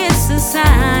 maybe it's a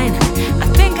sign. I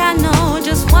think I know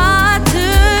just what to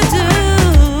do.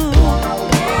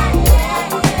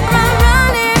 I'm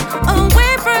running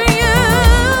away from you.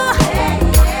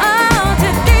 Oh,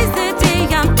 today's the day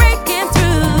I'm breaking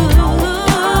through.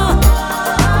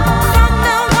 From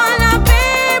the one I'll be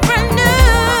brand new.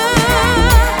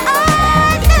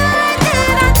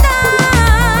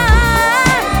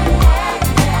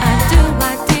 I do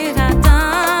what did I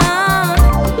done.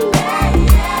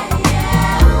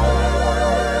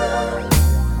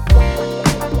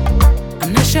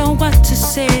 I'm not sure what to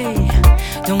say.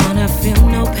 Don't wanna feel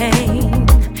no pain.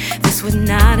 This was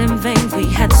not in vain. We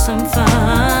had some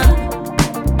fun.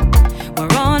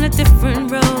 We're on a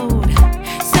different road,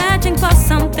 searching for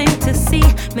something to see.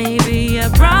 Maybe a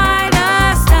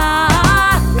brighter star.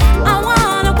 I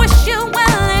wanna wish you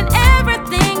well in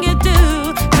everything you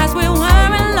do, 'cause we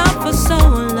were in love for so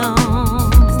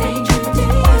long. Stay true to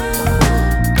you.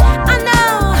 I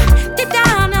know, deep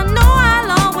down I know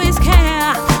I'll always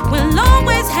care. We'll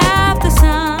always have the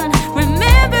sun.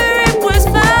 Remember it was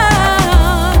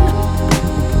fun.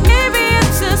 Maybe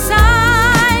it's a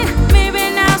sign, maybe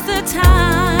now's the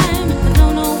time. I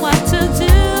don't know what to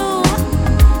do.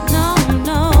 No,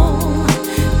 no.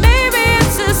 Maybe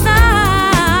it's a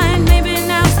sign, maybe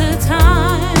now's the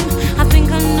time. I think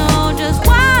I know just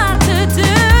what to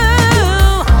do.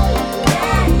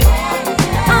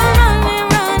 I'm running,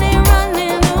 running,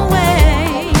 running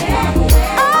away.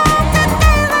 Oh,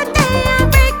 today's the day I'm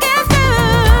breaking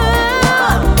through.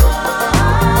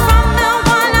 From the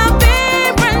one I'll be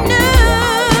brand new.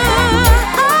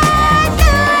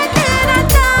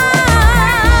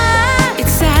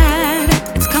 It's sad,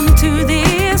 it's come to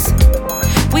this.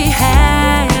 We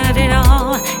had it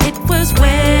all, it was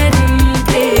wedding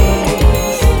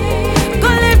bliss. Go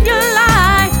live your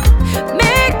life,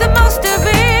 make the most of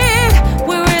it.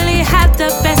 We really had the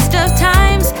best of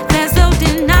times, there's no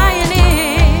denying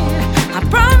it. I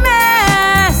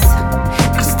promise,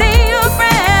 I'll stay your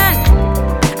friend.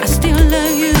 I still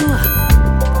love you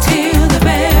till the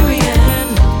very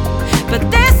end. But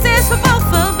this is for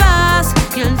both of us.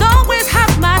 You'll always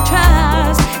have my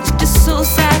trust. It's just so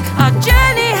sad our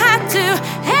journey had to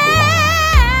end.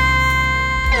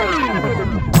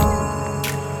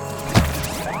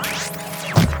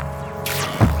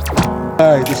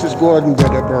 Hi, this is Gordon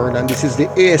Wedderburn, and this is the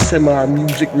ASMR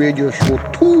Music Radio Show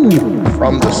 2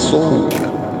 from the Soul.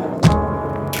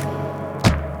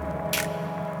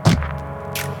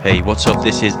 Hey, what's up?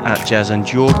 This is @Jazz,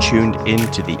 and you're tuned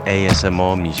into the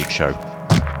ASMR Music Show.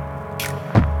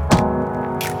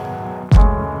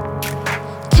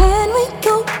 Can we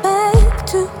go back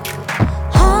to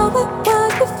how it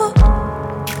was before,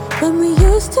 when we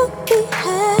used to be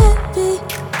happy?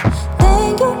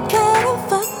 Then you went and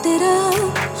fucked it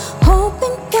up,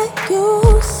 hoping that you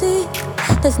see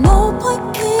there's no point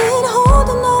in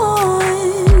holding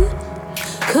on,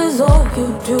 'cause all you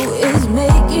do is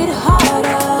make it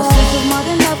harder. But since it's more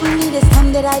than love, we need it's time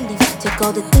that I leave. Take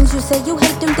all the things you say you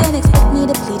hate them, then expect me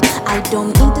to plead. I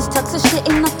don't need this toxic shit,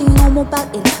 ain't nothing normal about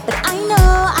it. But I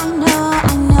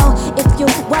know, if you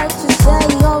were to say,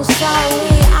 oh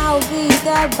sorry, I'll be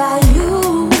there by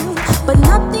you. But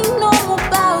nothing normal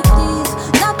about this,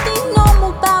 nothing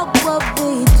normal about what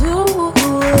we do.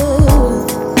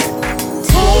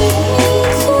 Take me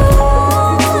to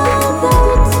another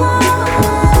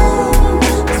time.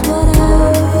 It's whatever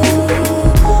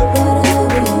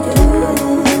we do.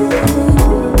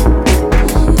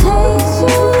 Takes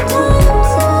you time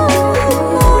to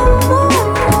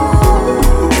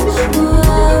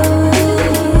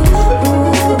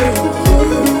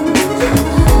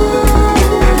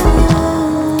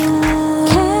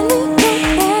Can we go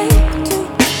back to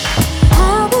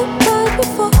how it was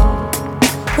before,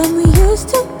 when we used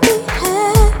to be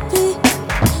happy?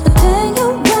 But then you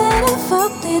went and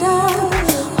fucked it up,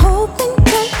 hoping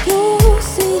that you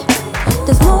see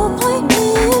there's no point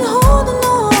in holding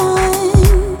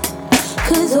on,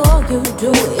 'cause all you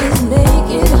do is make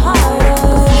it harder.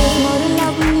 There's more than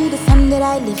love, we need is time that I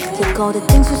leave. Take all the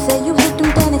things you say you hate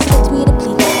them, then expect me to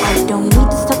plead. I don't need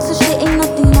this toxic shit, ain't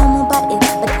nothing normal about it.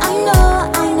 But I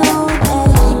know that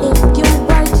if you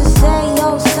were to say,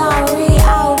 oh sorry,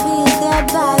 I'll be there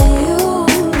by you.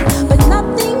 But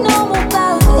nothing normal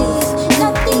about this,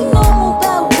 nothing normal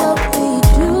about what we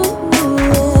do.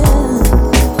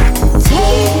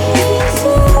 Take me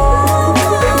to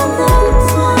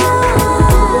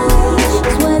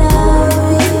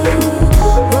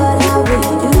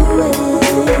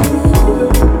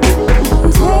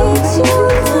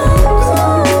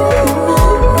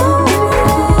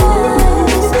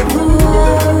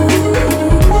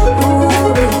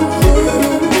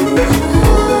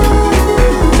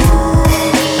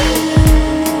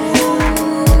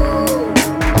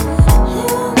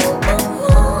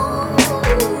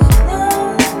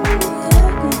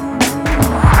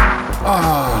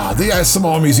The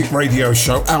ASMR Music Radio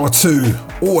Show, Hour 2,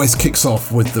 always kicks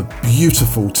off with the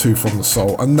beautiful Two from the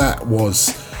Soul, and that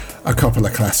was a couple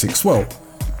of classics. Well,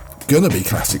 gonna be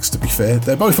classics to be fair.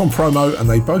 They're both on promo and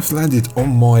they both landed on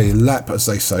my lap, as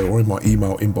they say, or in my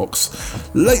email inbox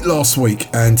late last week,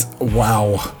 and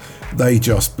wow, they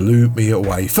just blew me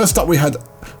away. First up we had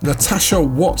Natasha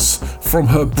Watts from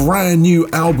her brand new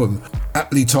album,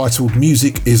 aptly titled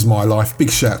Music Is My Life. Big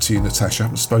shout to you, Natasha. I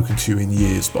haven't spoken to you in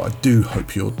years, but I do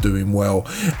hope you're doing well.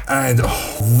 And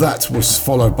that was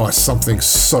followed by something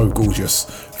so gorgeous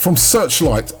from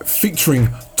Searchlight featuring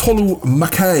Tolü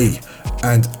Makay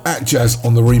and Atjazz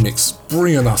on the remix,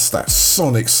 bringing us that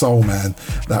sonic soul, man.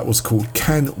 That was called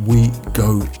Can We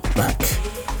Go Back?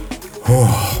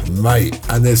 Oh, mate.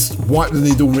 And there's Wipe the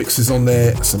Needle mixes on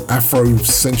there, some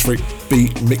Afro-centric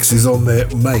beat mixes on there.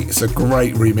 Mate, it's a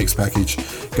great remix package.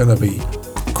 Gonna be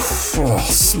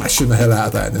smashing the hell out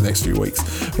of that in the next few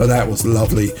weeks. But that was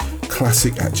lovely.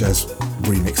 Classic Atjazz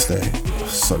remix there. Oh,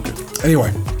 so good.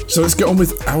 Anyway, so let's get on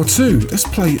with Hour 2. Let's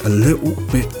play a little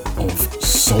bit of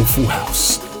soulful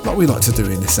house, like we like to do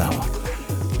in this hour.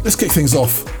 Let's kick things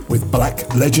off with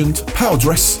Black Legend,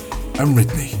 Powerdress and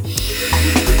Ridney.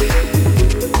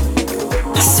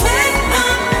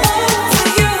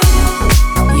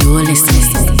 You're listening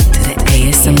to the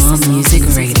ASMR Music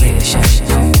Radio Show.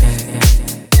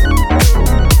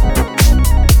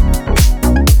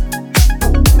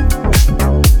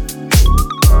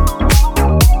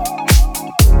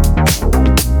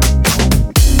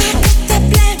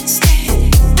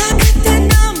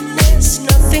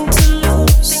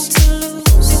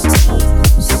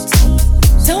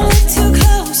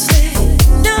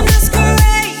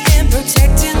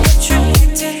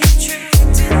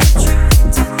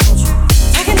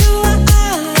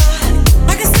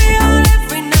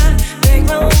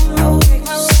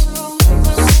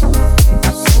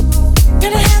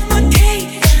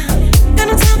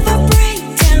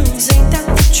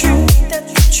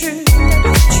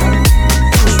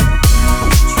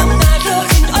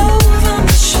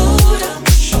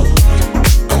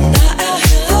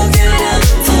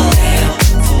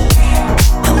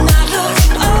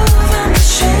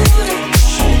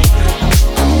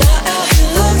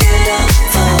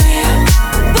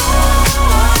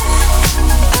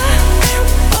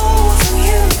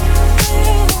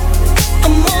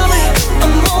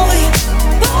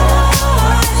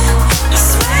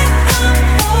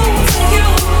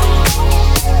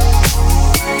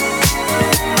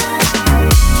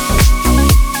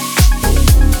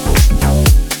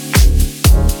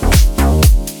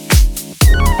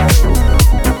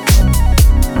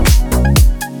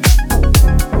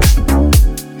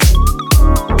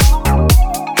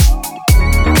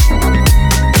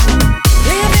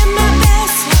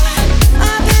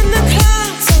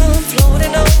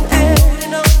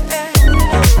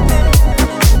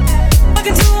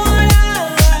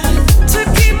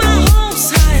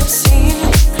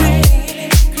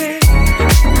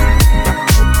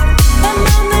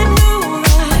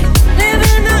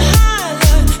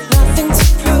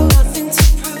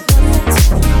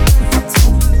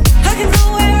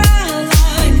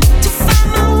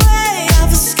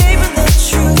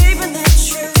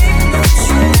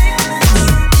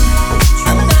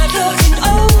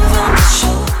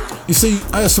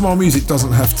 ASMR music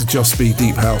doesn't have to just be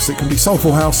deep house, it can be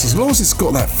soulful house as long as it's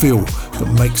got that feel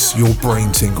that makes your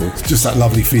brain tingle. Just that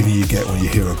lovely feeling you get when you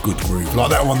hear a good groove. Like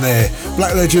that one there,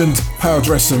 Black Legend,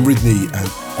 Powerdress and Ridney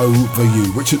and Over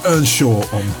You, Richard Earnshaw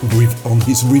on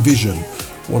his revision.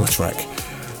 What a track.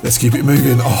 Let's keep it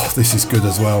moving. Oh, this is good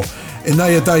as well.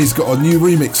 Inaya Day's got a new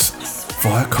remix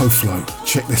via CoFlow.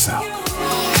 Check this out.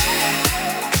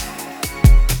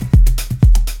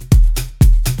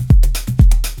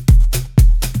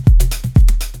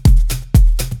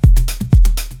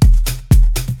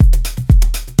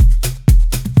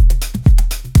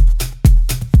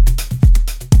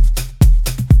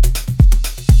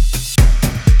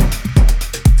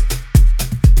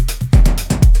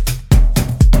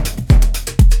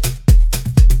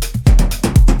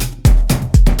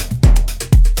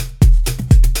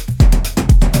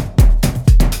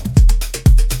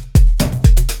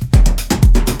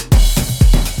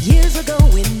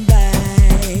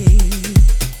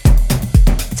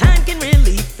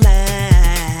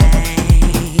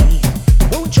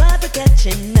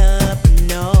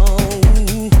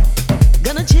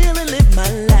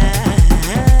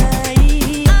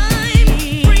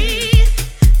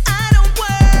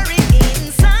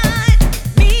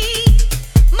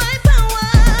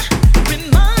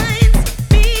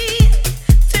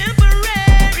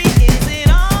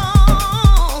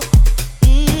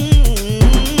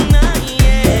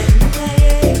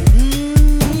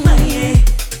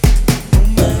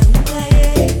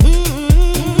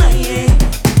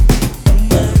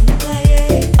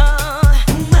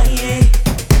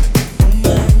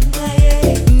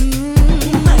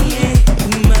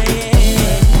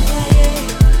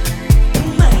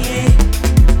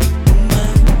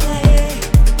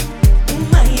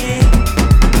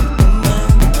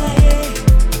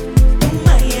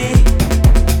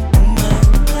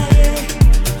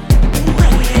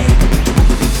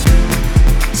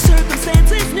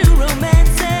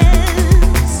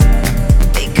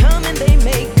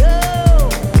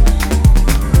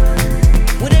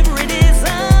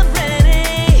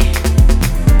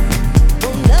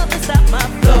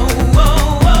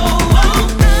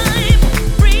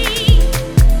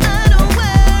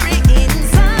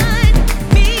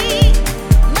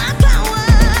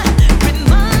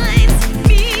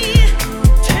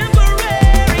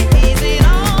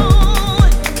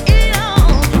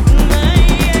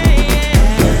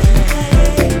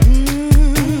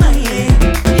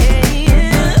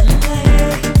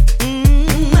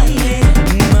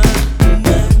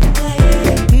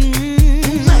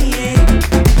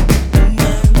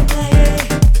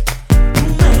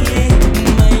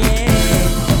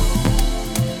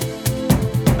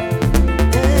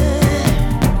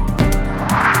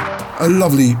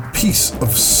 lovely piece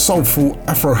of soulful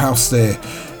Afro house there.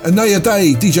 Inaya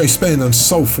Day, DJ Spen and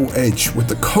Soulfuledge with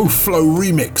the Co-Flow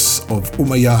remix of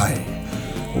Umayay.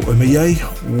 Or Umayay?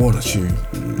 What a tune.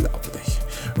 Lovely.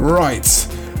 Right,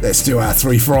 let's do our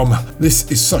 3 from.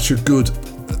 This is such a good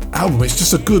album. It's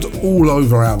just a good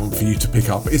all-over album for you to pick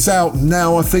up. It's out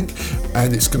now, I think,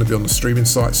 and it's going to be on the streaming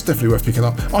site. It's definitely worth picking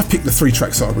up. I've picked the 3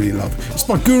 tracks that I really love. It's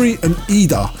by Guri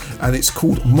Eider, and it's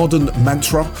called Modern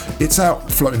Mantra. It's out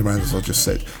floating around, as I just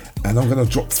said, and I'm going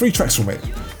to drop 3 tracks from it.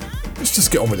 Let's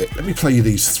just get on with it. Let me play you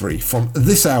these 3 from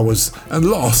this hour's and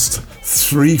last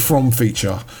 3 from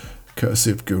feature,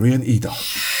 courtesy of Guri Eider.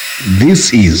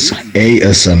 This is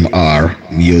ASMR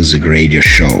Music Radio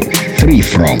Show. 3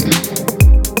 from.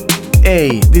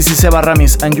 Hey, this is Eva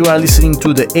Ramis and you are listening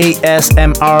to the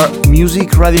ASMR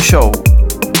Music Radio Show.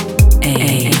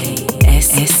 ASMR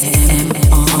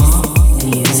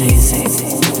Music.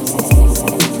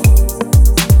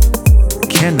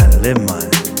 Can I live my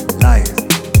life?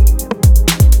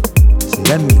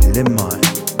 Let me live my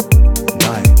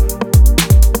life.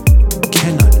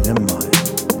 Can I live my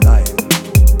life?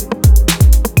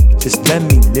 Just let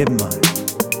me live my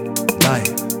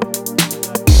life.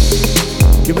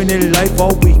 Giving it life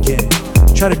all weekend.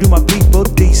 Try to do my people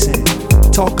decent.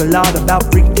 Talk a lot about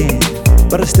freaking,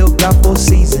 but I still got 4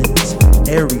 seasons.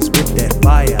 Aries with that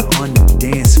fire on the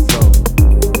dance floor.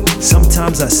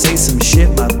 Sometimes I say some shit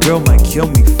my girl might kill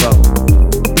me for.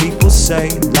 People say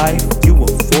life, you a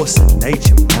force of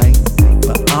nature, man.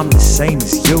 But I'm the same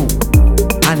as you.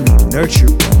 I need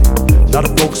nurturing. A lot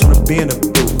of folks wanna be in a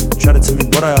booth. Try to tell me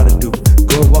what I ought to do.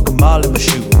 Go walk a mile in my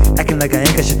shoe. Acting like I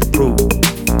ain't got shit to prove.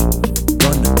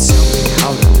 Gonna tell me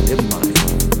how to live my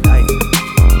life.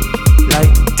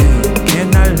 Like damn, can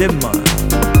I live mine?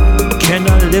 Can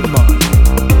I live mine?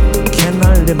 Can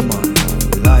I live my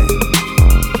life?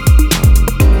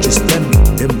 Just let me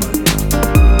live my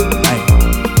life.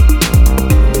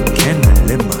 Can I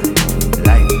live my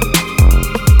life?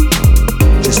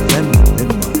 Just let me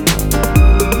live my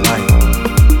life.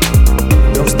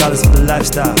 No stylist for the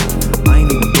lifestyle. I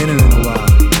ain't even been here in a while.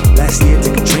 Last year,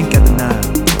 took a drink at the night.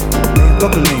 Man,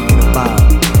 fuck a link in a file.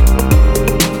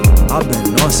 I've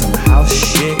been on some house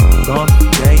shit from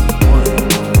day one.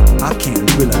 I can't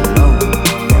leave it alone.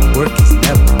 That work is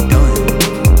never done.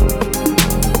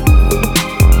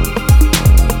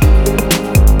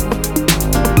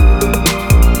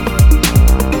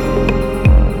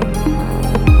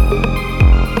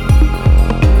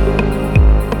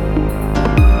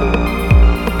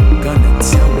 Gonna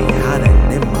tell me how to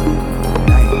live my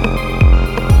life.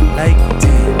 Like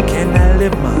damn, can I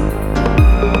live my?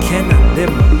 Can I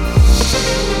live my?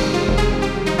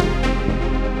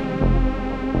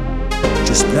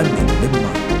 Just let me live my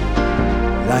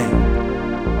life.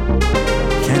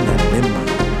 Can I live my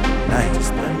life?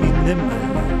 Just let me live my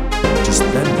life. Just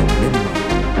let me live my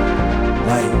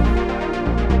life.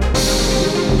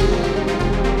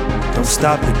 Don't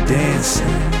stop the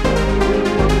dancing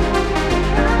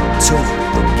till we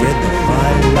forget the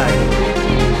fine light.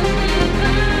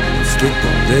 Let's get the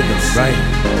rhythm right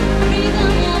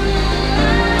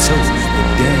till we the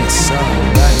dance all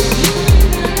right.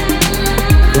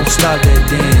 Don't stop that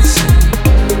dancing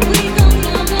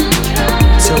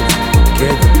till we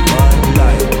forget the fine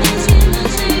light.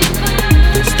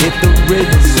 Let's get the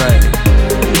rhythm right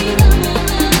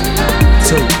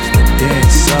till we the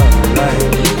dance all right.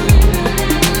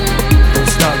 Don't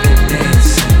stop that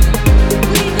dancing.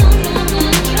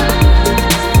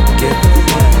 Get the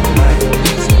fine light.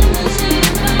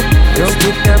 Girl,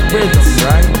 get that rhythm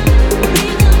right.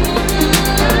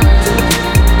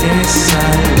 Dance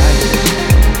all right.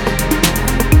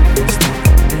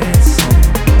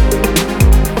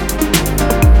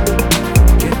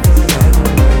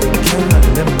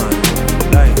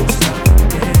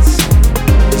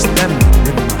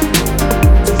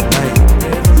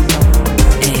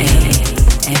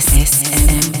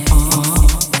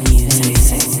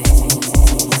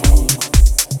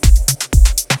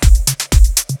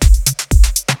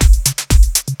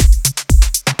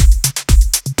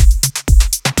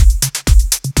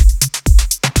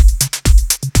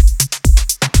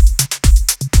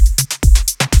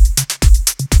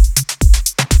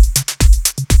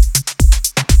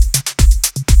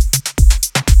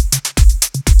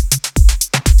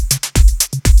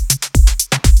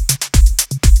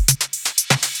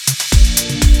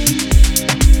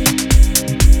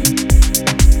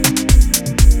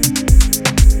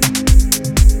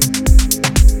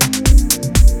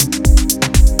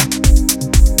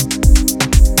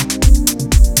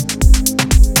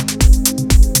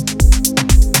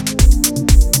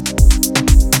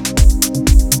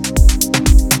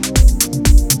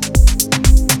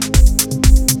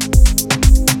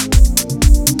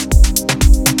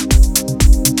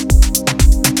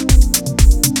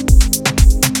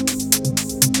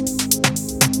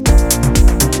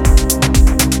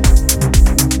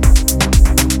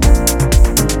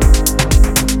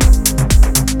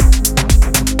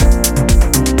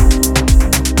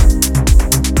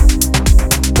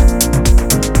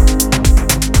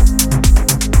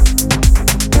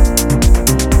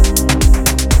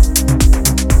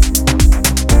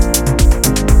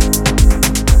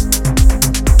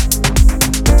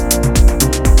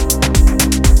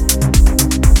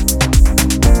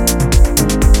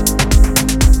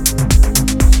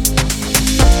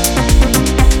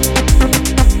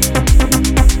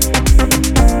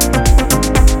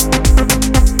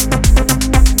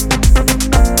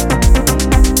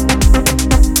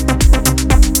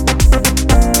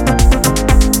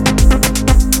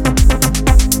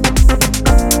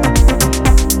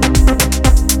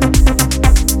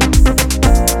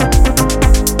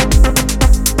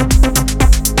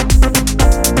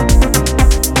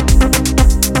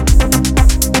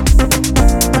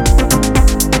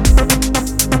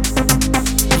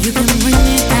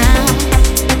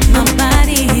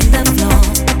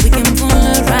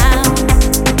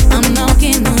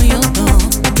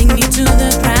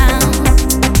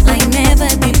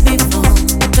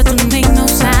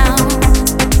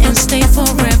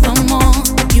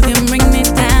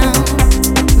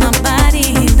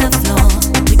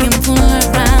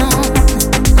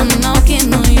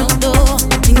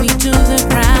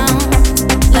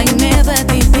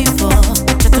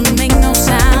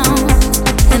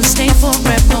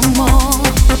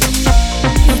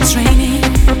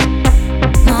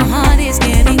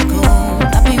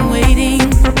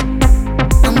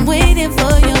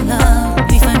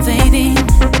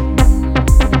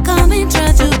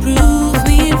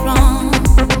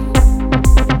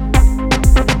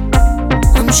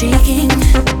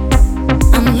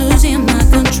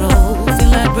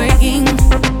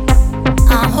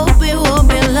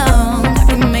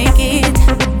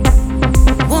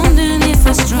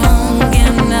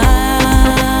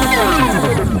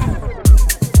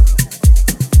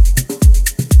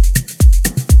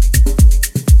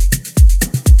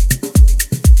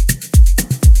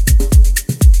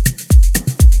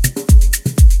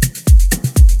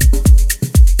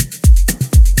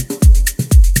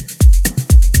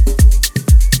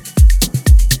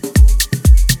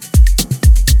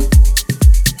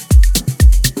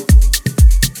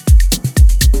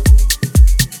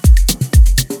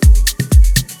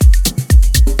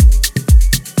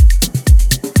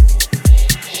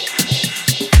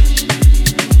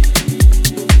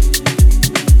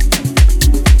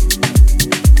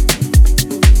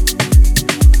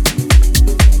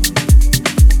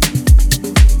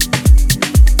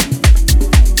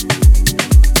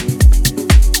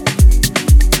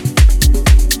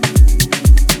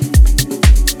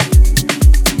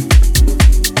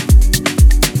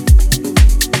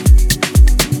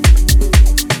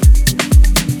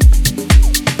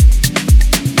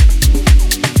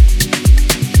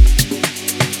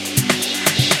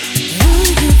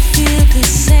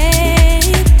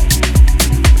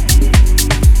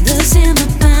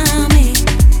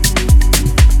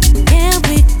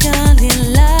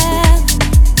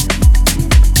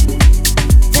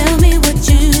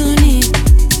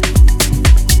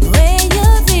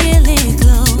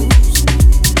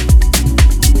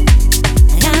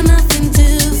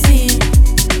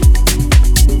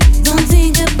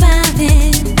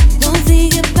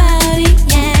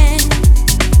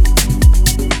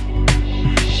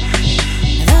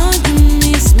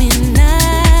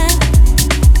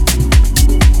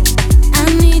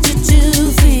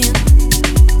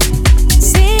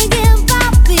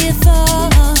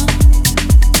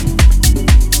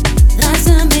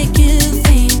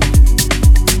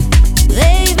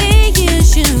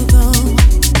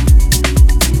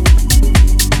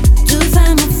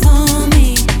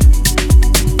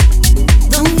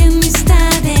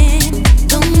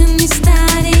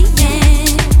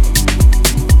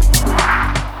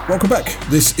 Welcome back.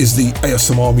 This is the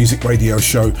ASMR Music Radio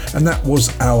Show, and that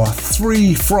was our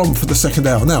 3 from for the second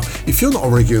hour. Now, if you're not a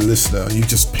regular listener, you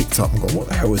just picked up and gone, what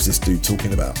the hell is this dude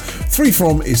talking about? 3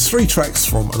 from is 3 tracks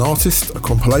from an artist, a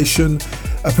compilation,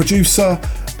 a producer.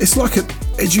 It's like an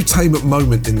edutainment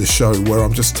moment in the show where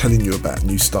I'm just telling you about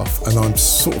new stuff, and I'm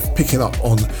sort of picking up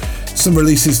on some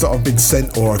releases that I've been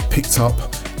sent or I've picked up,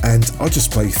 and I'll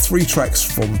just play 3 tracks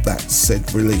from that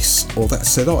said release or that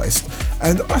said artist,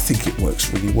 and I think it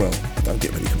works really well. I don't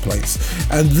get many complaints.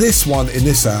 And this one in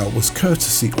this hour was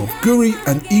courtesy of Guri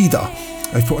Eider.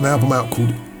 They've put an album out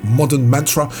called Modern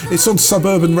Mantra. It's on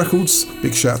Suburban Records.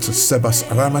 Big shout out to Sebas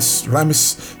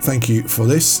Ramis. Thank you for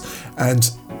this. And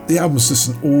the album's just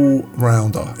an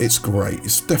all-rounder. It's great.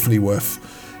 It's definitely worth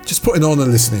just putting on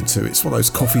and listening to. It's one of those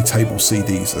coffee table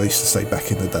CDs I used to say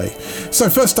back in the day. So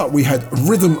first up we had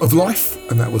Rhythm of Life,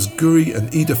 and that was Guri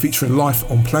Eider featuring Life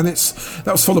on Planets.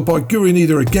 That was followed by Guri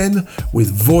Eider again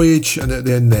with Voyage, and at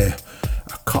the end there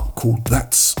a cut called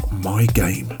That's My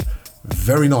Game.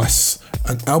 Very nice.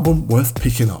 An album worth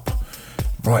picking up.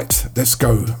 Right, let's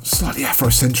go slightly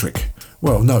Afrocentric.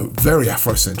 Well, no, very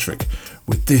Afrocentric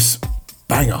with this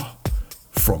banger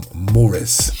from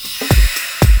Moorez.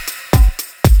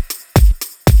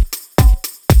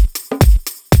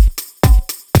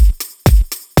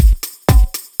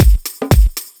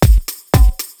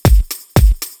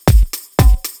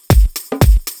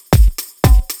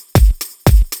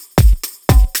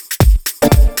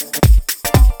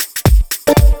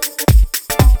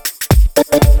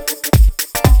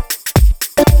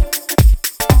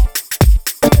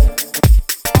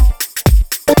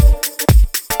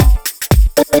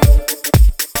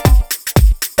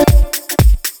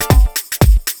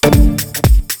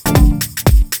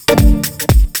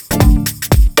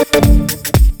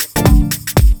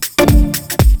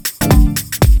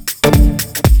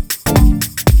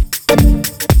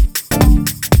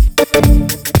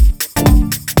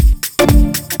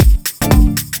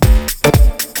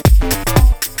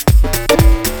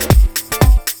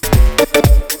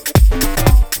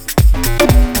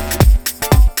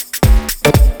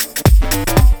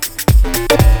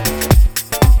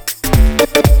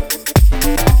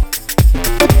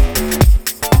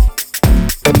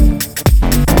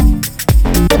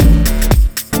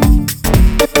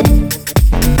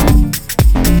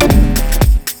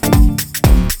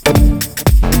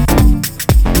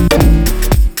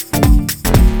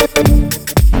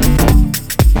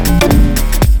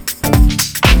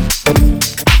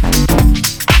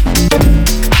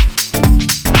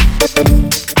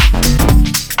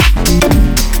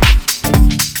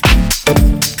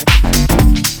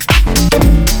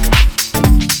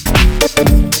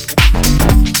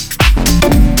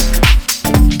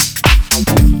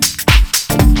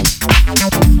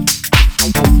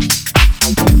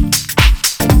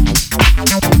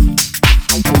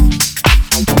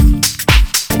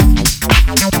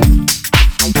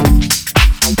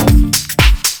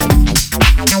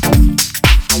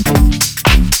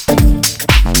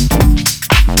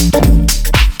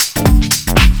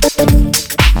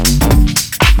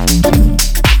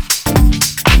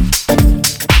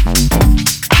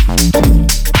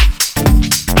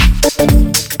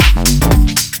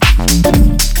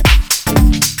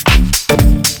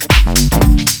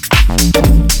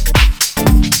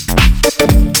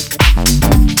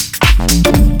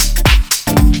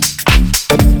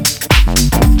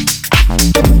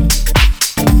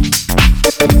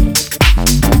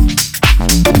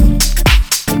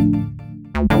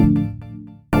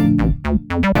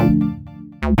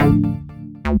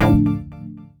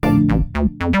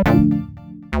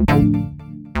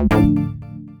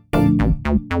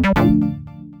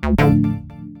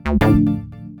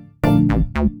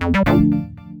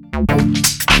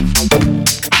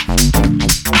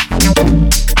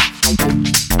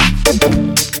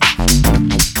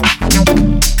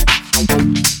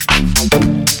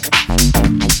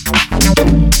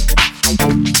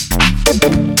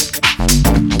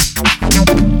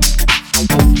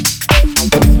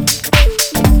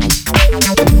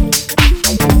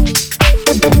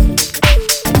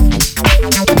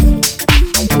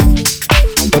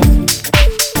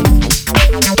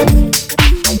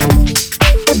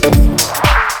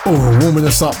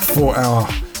 Up for our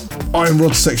Iron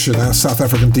Rod section, our South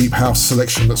African Deep House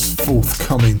selection that's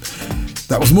forthcoming.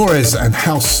 That was Moorez and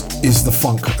House is the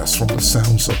Funk. That's from the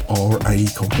Sounds of RA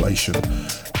compilation.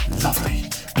 Lovely.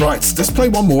 Right, let's play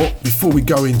one more before we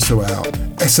go into our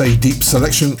SA Deep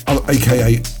selection,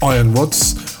 aka Iron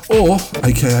Rods, or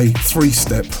aka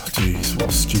 3-Step. Jeez, what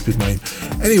a stupid name.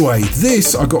 Anyway,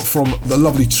 this I got from the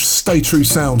lovely Stay True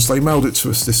Sounds. They mailed it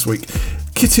to us this week.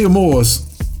 Kitty Amor's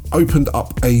opened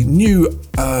up a new,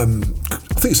 I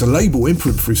think it's a label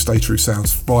imprint through Stay True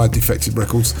Sounds via Defected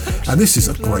Records, and this is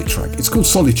a great track. It's called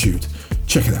Solitude.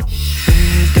 Check it out.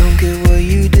 You don't get what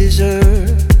you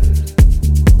deserve.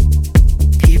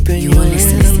 Keeping your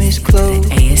enemies close.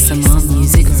 ASMR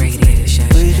Music Radio Show.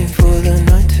 Waiting for the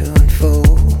night to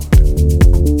unfold.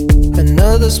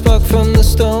 Another spark from the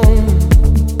stone.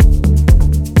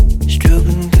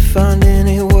 Struggling to find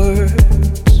any words.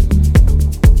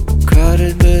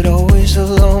 Crowded but always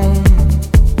alone.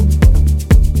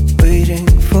 Waiting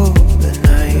for the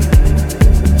night.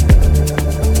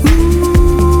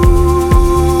 Ooh,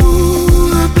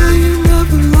 I bet you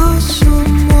never lost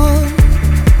someone.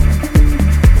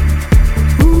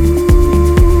 Ooh,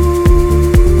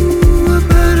 I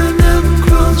bet I never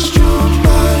crossed your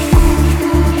mind.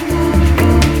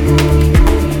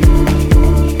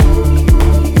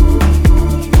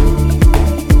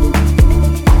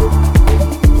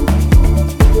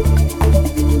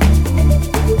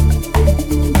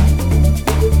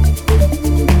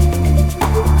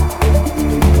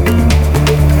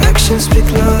 Actions speak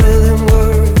louder than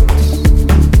words.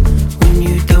 When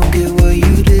you don't get what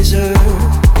you deserve.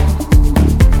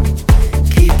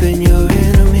 Keeping your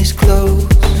enemies close.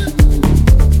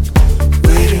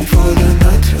 Waiting for the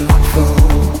night to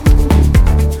unfold.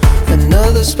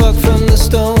 Another spark from the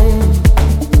stone.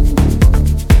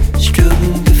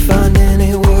 Struggling to find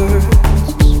any words.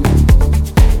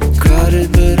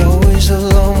 Crowded but always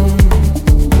alone.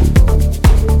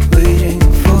 Waiting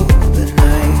for the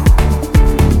night.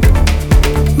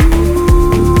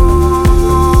 Ooh,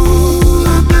 I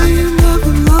bet you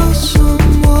never lost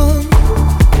someone.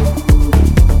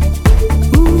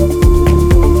 Ooh,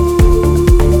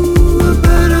 I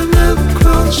bet I never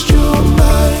crossed your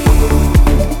mind.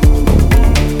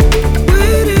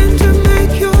 Waiting to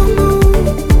make your move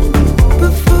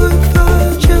before I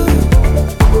find you.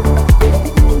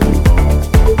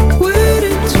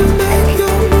 Waiting to make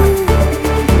your move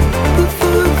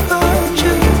before I find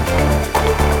you.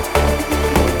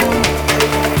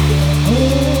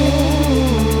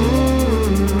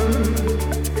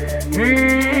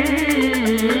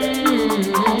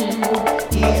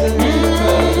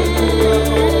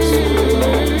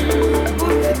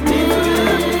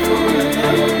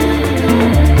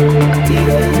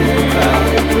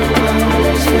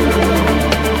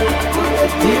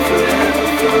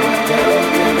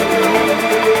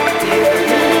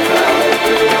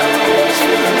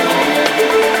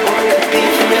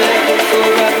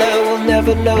 Right now we'll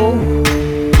never know.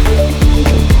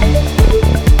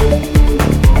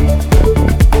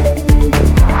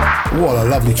 What a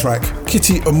lovely track.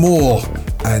 Kitty Amor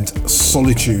and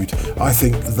Solitude. I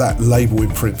think that label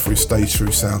imprint through Stay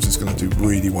True Sounds is going to do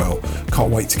really well.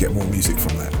 Can't wait to get more music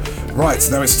from that. Right,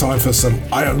 now it's time for some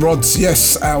Iron Rods.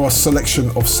 Yes, our selection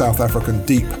of South African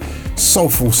deep,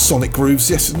 soulful sonic grooves.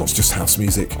 Yes, not just house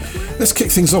music. Let's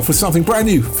kick things off with something brand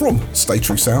new from Stay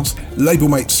True Sounds. Label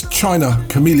mates China,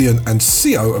 Charmeleon and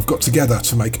Sio have got together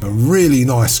to make a really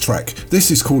nice track.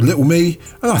 This is called Little Me,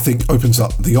 and I think opens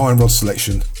up the Iron Rod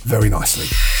selection very nicely.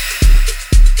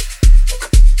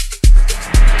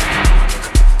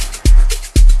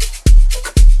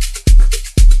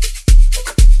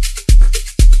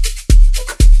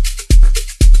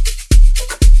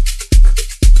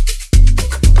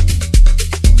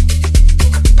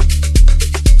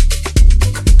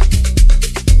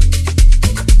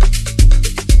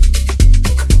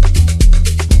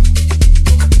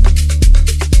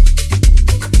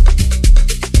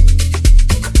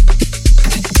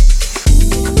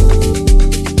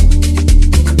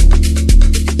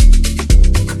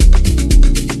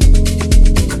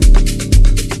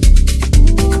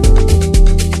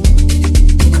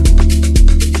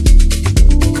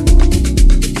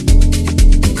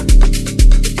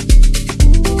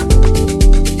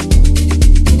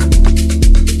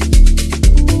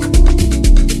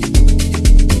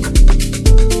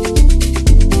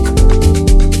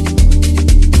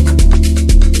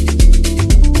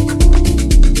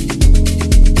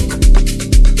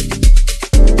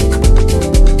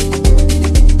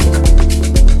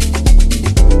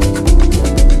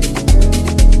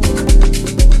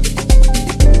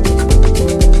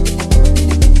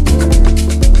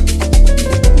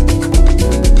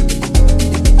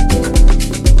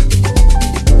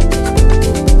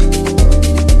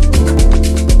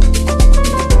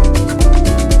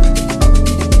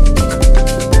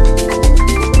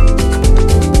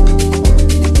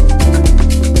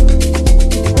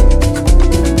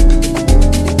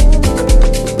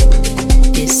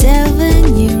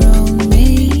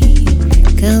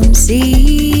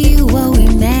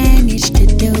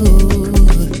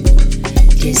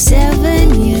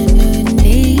 J7, you know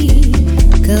me.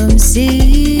 Come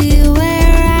see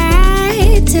where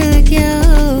I took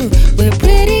you. We're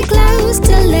pretty close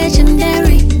to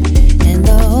legendary, and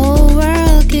the whole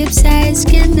world keeps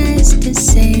asking us to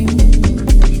sing.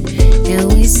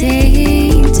 And we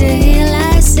sing to heal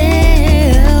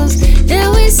ourselves,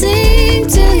 and we sing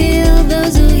to heal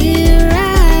those who hear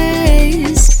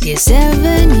us. You're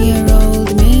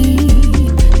 7-year-old me,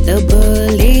 the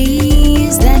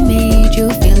bullies that made you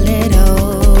feel it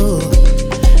all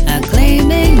are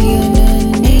claiming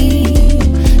unity.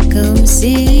 Come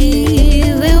see,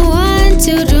 they want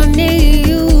to drown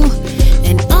you,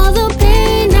 and all the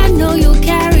pain I know you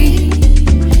carry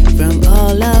from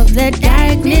all of the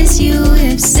darkness you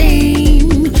have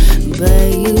seen.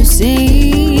 But you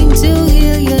sing to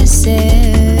heal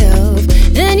yourself,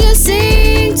 and you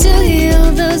sing to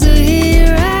heal those who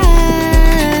hear us.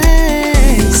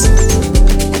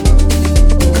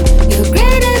 You're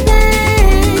greater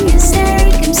than your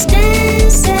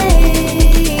circumstances.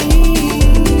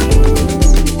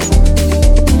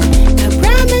 I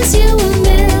promise you a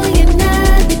million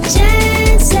other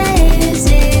chances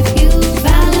if you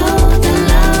follow the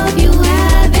love you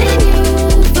have in you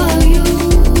for you.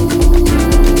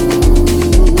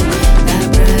 I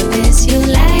promise you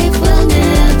life will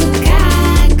never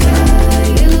conquer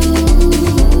you.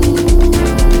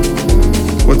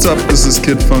 What's up? This is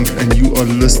Kid Funk, and you are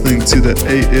listening to the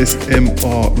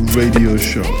ASMR radio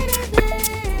show.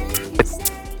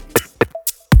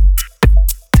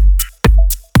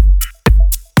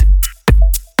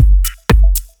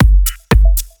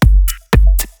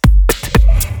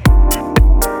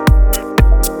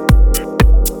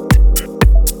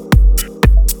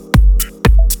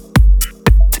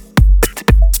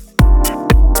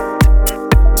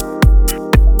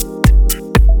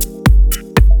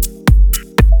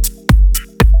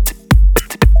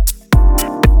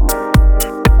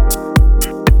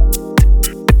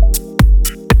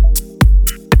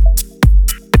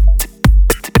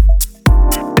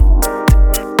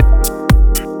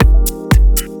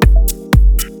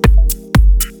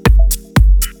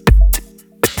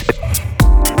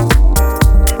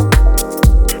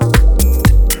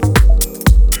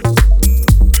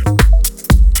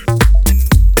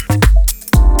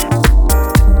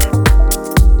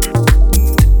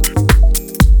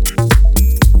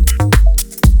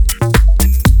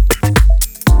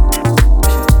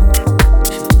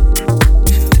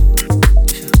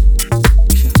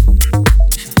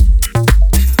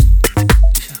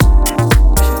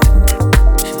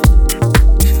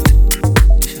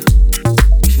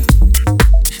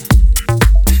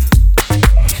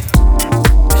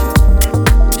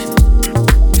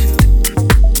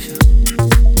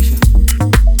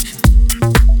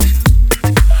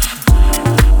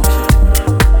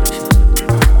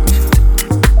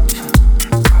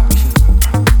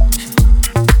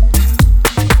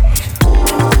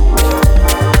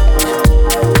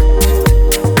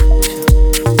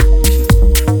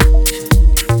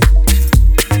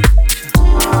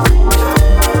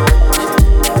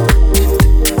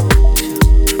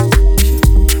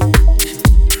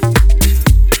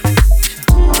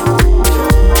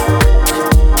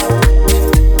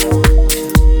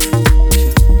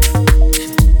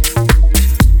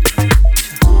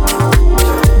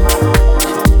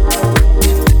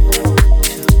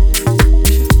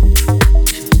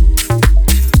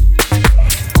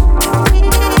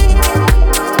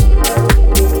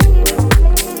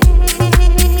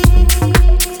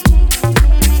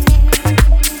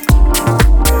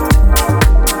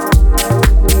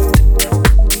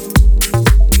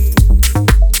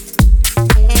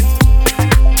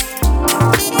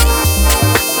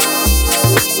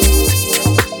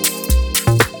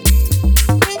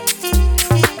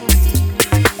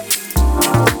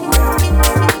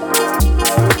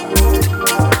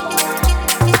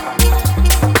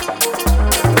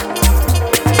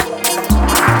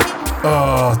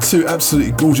 Two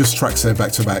absolutely gorgeous tracks there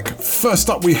back to back. First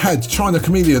up we had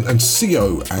Charmeleon and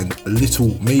Sio and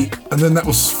Little Me, and then that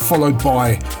was followed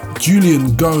by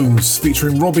Jullian Gomes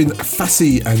featuring Robin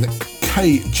Fassi and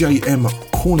KJM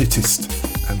Cornetist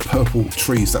and Purple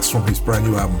Trees. That's from his brand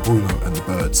new album Bruno and the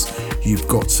Birds. You've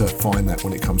got to find that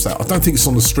when it comes out. I don't think it's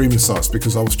on the streaming sites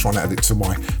because I was trying to add it to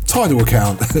my Tidal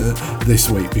account this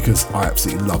week because I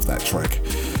absolutely love that track.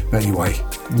 But anyway,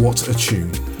 what a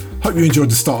tune. Hope you enjoyed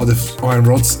the start of the Iron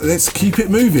Rods. Let's keep it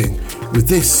moving with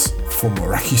this from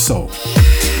Meraki Soul.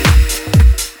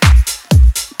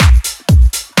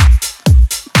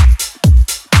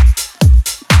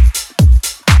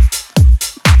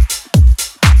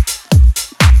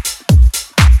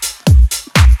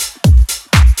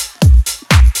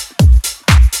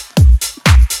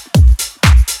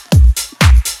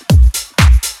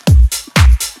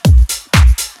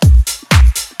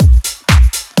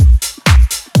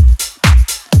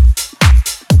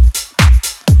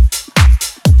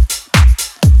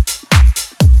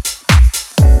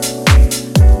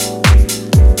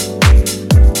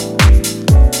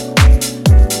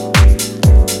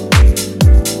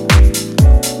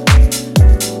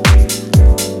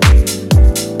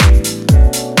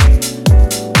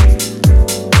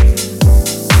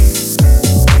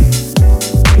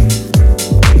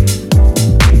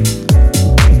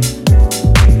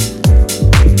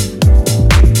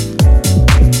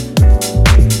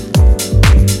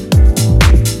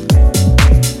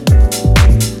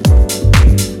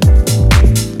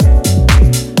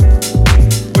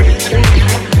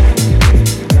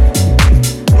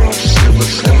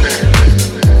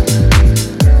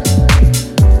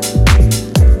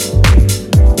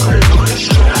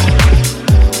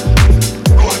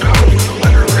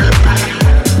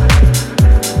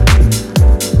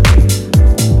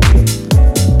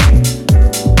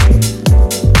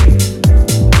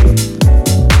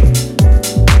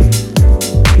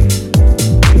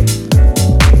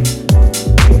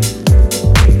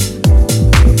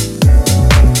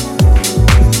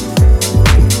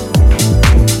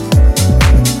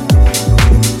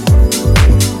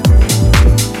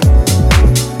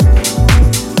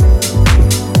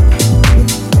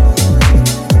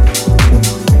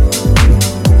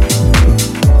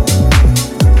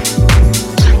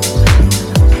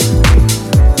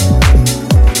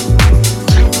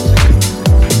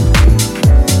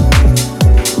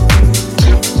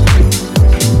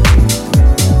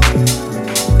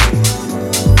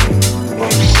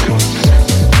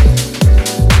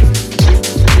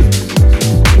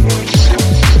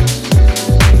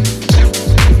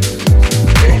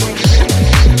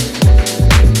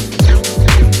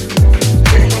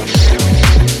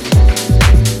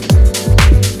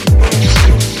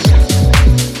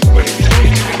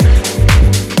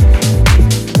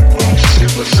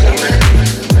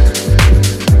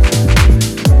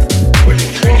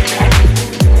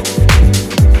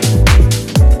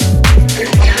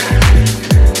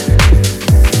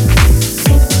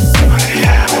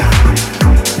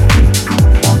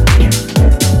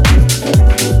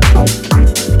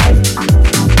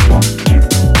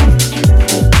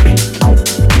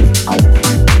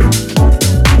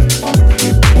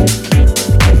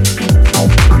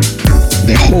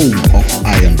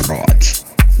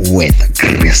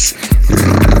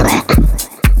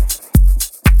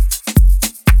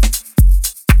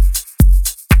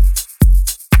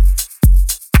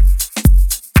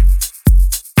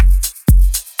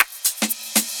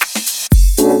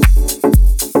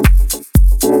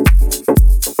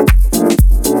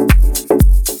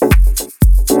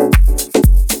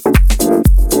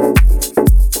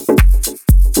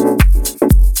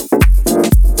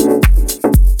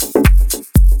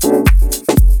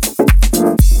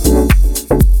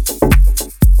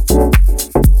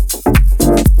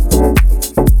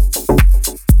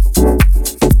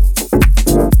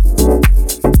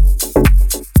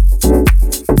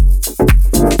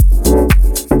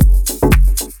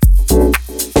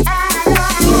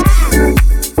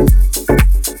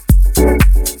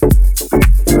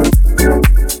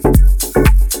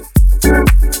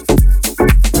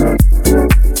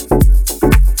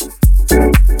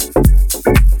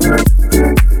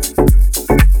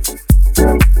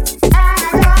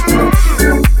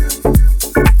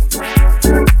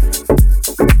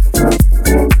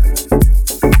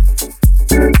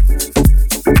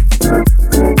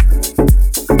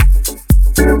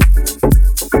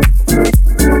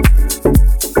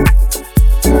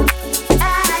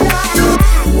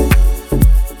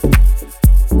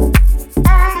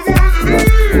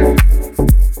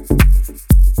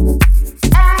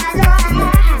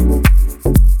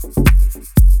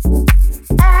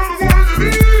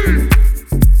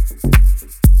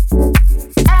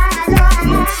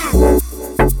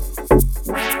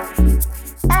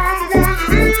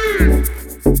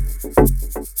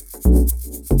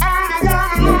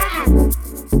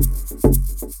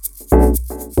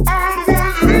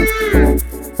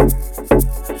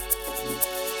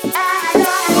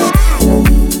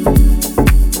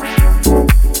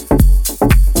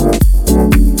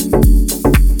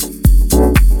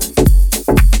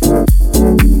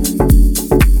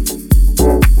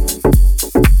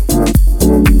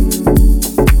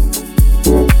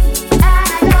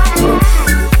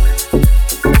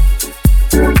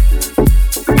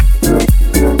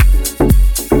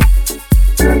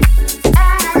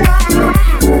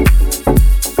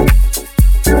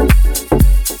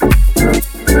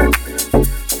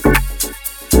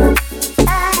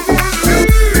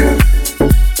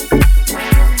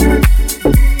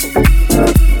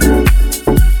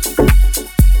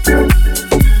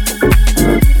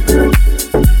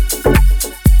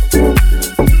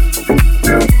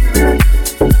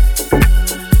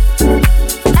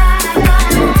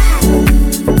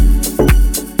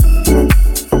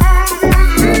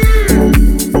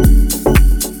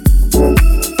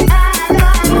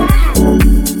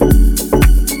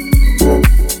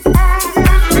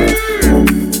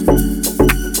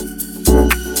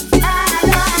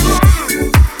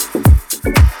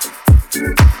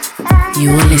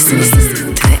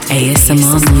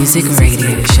 ASMR Music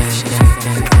Radio Show.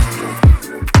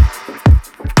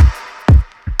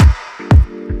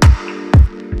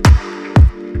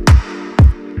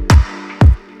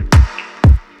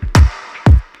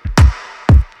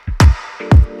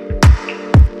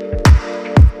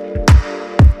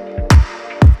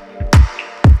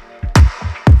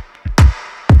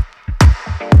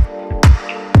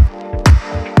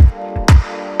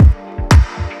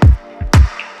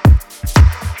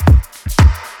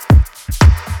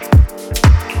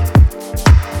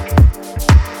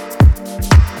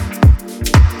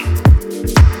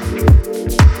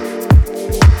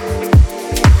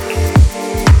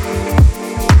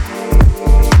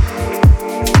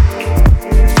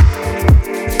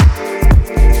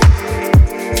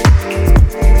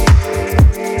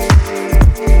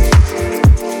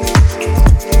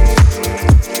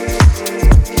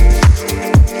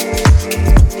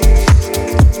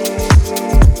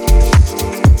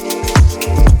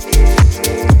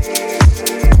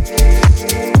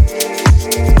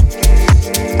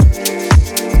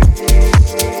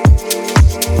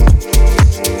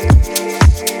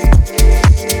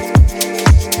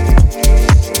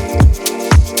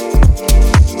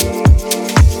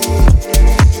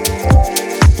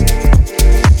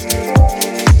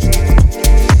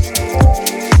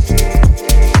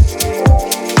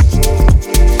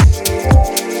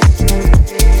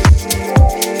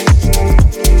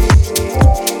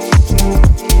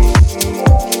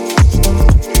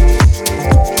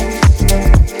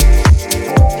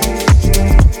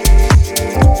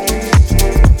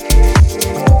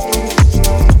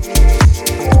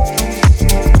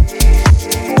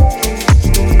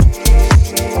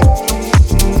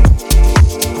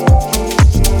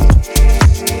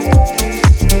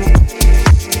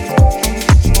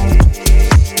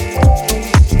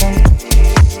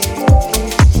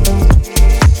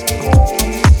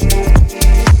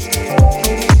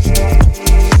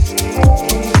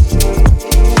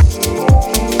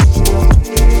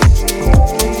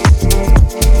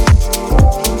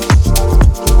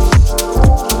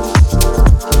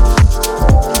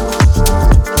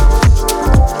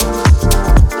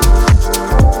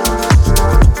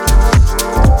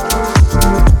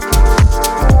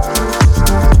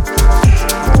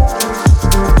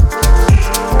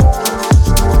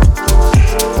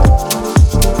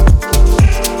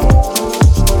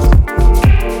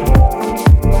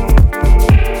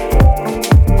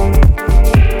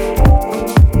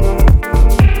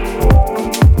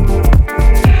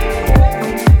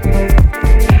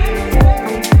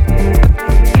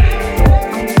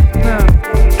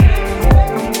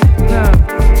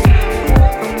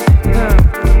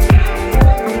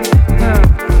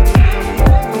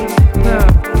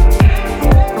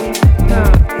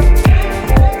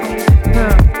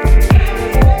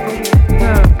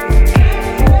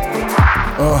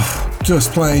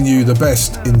 Just playing you the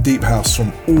best in deep house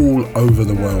from all over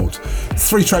the world.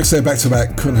 3 tracks there back to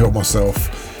back, couldn't help myself.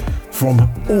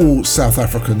 From all South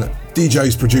African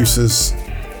DJs, producers,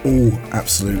 all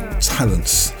absolute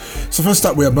talents. So first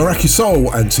up we have Meraki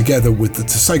Soul, and together with the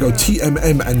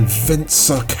TshegoTMM and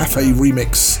Venza Cafe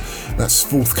remix. That's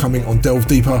forthcoming on Delve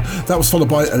Deeper. That was followed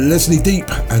by Lesny Deep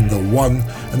and The One,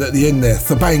 and at the end there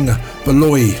Thabang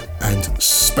Baloyi and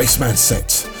Spaceman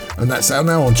Set. And that's out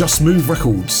now on Just Move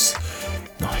Records.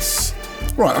 Nice.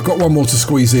 Right, I've got one more to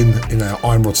squeeze in our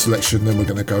Iron Rod selection, then we're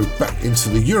going to go back into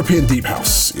the European Deep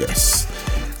House. Yes.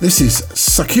 This is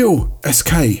Sakhile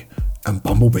SK and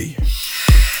Bumblebee.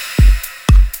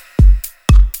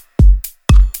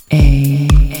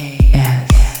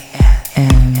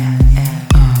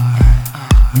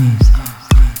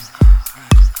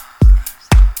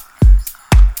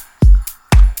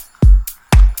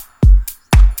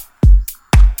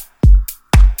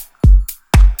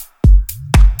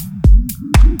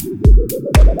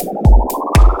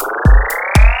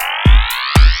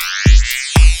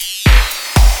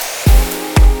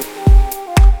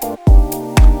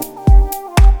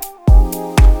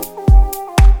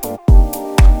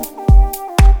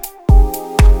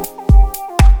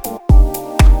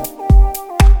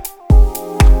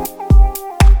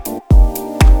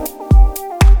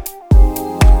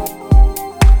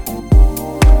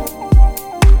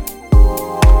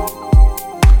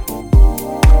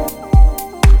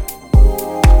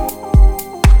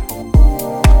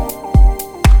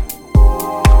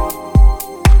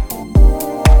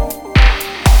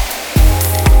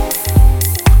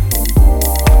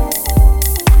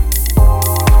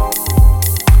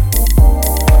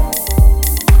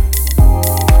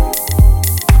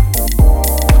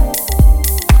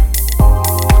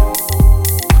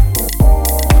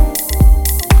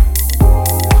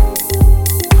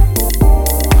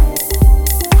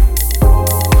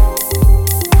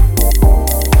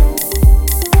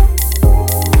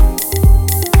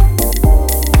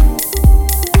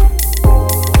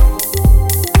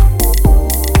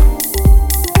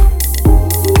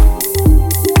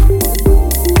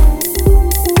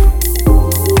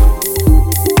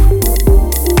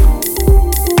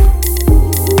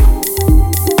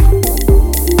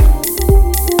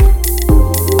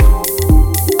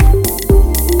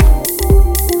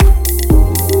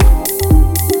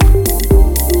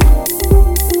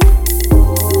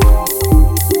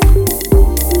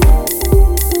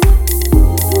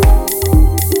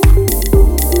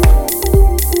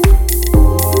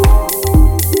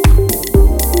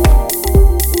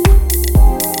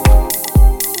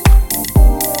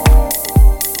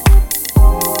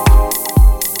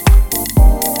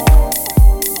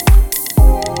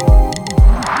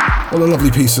 Well, a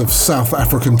lovely piece of South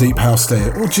African deep house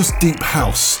there, or just deep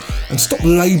house. And stop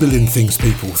labelling things,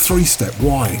 people. 3-step,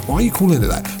 why? Why are you calling it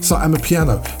that? It's like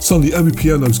Amapiano. Suddenly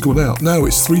Amapiano's gone out. Now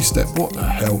it's 3-step. What the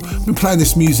hell? I've been playing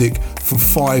this music for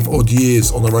 5 odd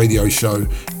years on a radio show.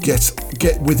 Get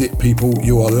with it, people.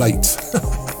 You are late.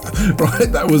 Right,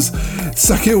 that was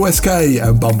Sakhile SK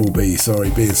and Bumblebee. Sorry,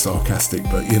 being sarcastic,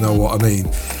 but you know what I mean.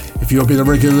 If you've been a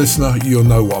regular listener, you'll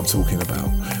know what I'm talking about.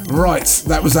 Right,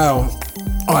 that was our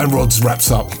Iron Rods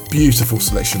wraps up. Beautiful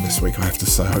selection this week, I have to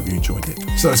say. I hope you enjoyed it.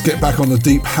 So let's get back on the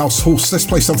deep house horse. Let's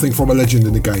play something from a legend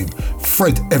in the game,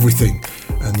 Fred Everything,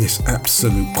 and this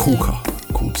absolute corker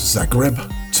called Zagreb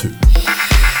 2.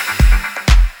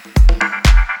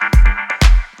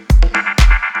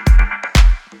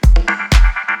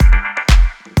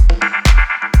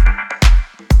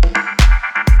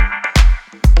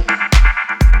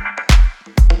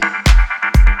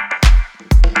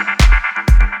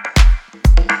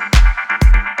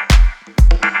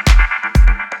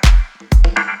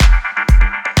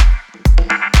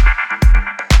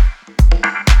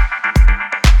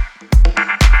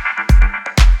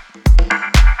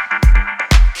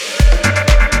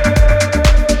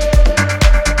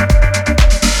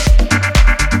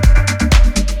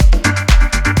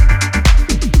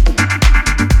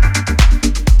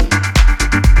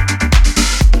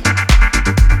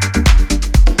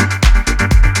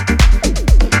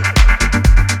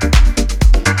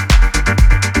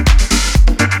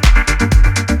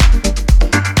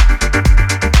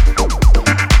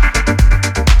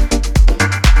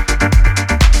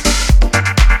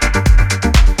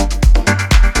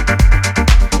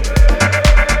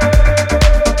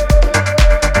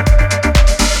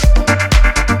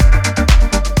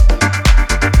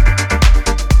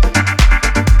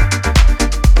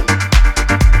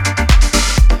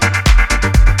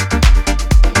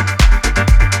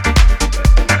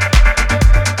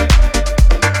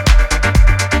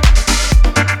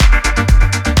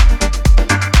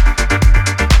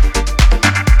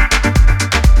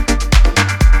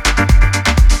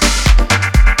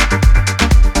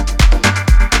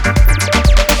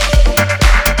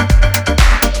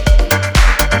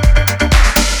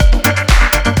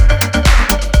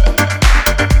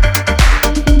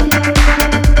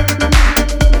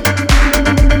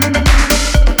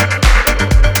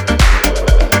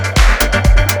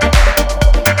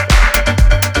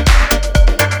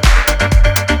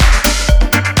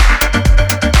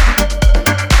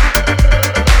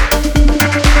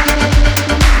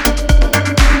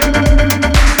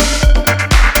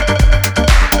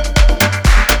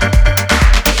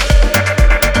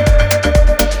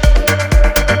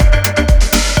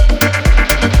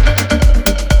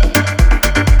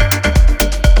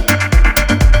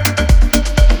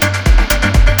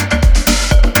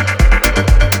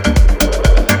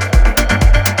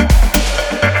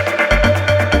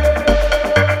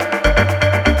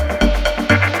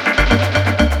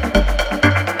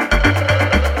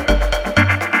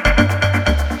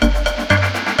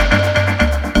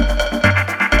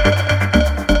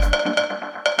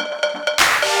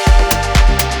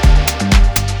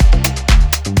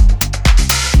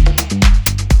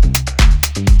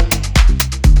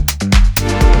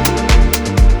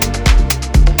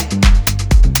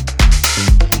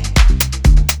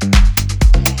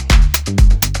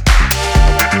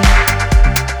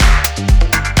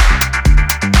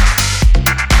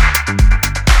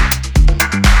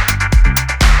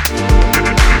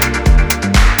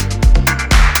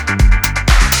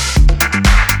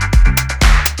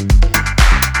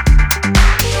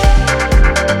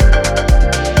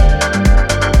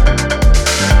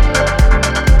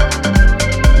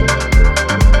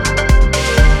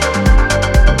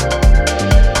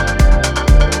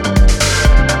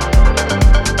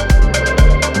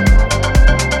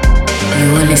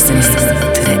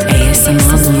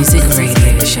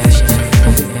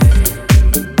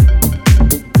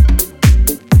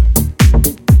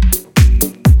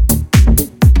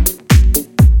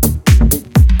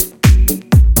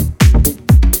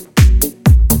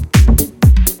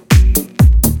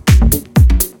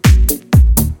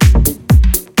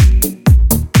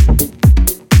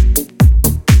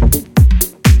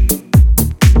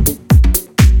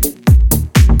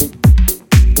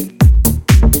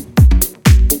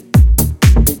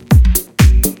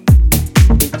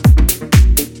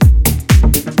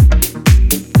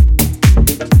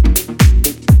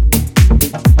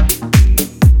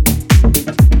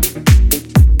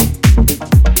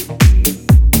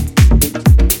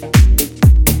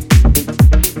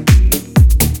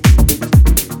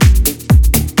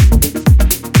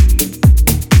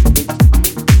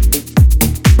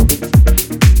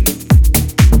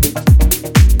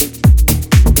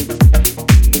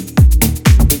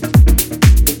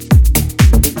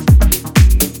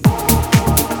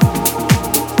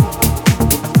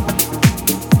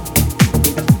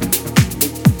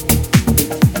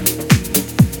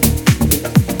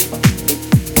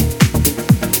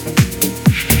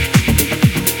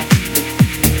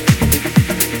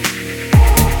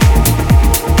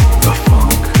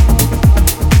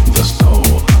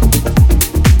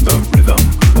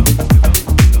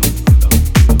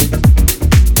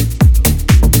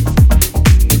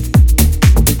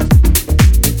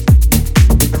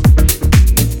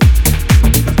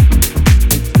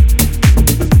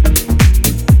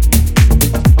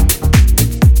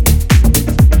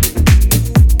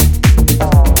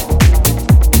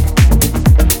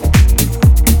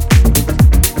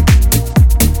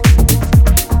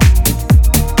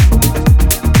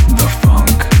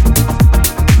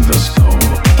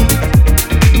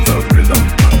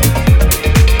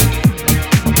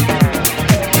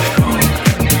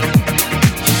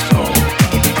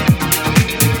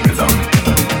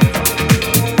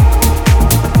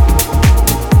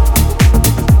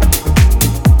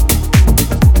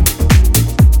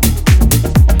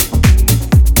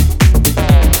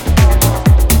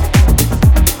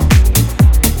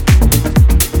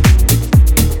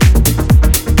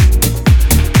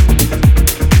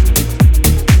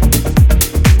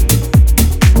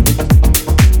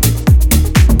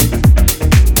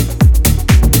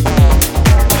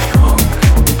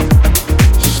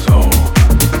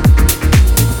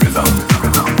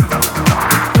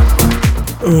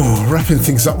 Oh, wrapping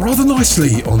things up rather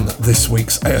nicely on this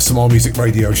week's ASMR Music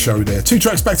Radio show there. 2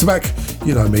 tracks back to back.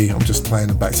 You know me, I'm just playing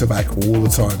them back to back all the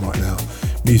time right now.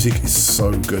 Music is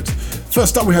so good.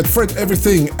 First up we had Fred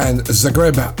Everything and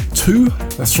Zagreb 2.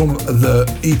 That's from the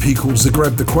EP called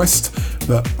Zagreb The Quest.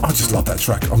 But I just love that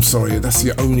track. I'm sorry, that's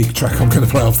the only track I'm going to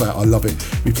play off that. I love it.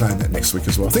 We'll be playing that next week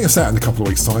as well. I think it's out in a couple of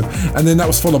weeks' time. And then that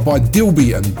was followed by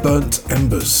Dilby and Burnt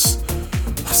Embers.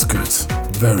 That's good.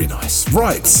 Very nice.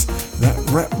 Right, that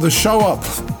wrapped the show up.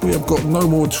 We have got no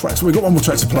more tracks. We've got one more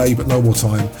track to play, but no more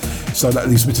time. So that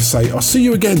leaves me to say, I'll see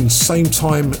you again, same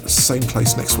time, same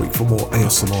place next week for more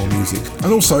ASMR music.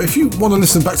 And also, if you want to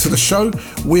listen back to the show,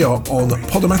 we are on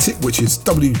Podomatic, which is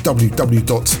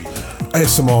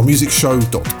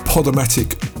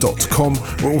www.asmrmusicshow.podomatic.com.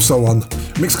 We're also on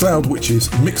Mixcloud, which is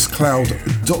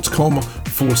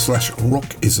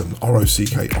mixcloud.com/rockism,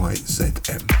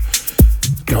 ROCKIZM.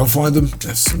 Go and find them.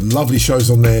 There's some lovely shows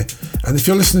on there. And if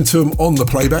you're listening to them on the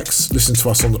playbacks, listen to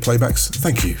us on the playbacks,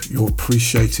 thank you. You're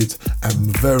appreciated and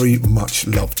very much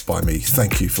loved by me.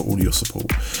 Thank you for all your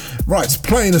support. Right,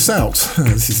 playing us out.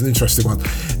 This is an interesting one.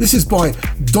 This is by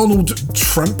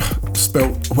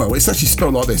Dxnaldtrvp, it's actually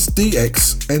spelled like this,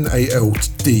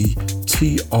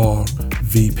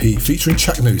 Dxnaldtrvp, featuring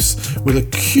Chanknous, with a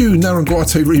Q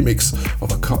Naranguate remix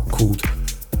of a cut called,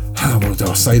 how do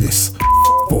I say this?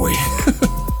 Boy.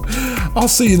 I'll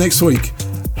see you next week.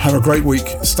 Have a great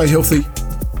week. Stay healthy.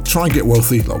 Try and get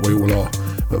wealthy like we all are.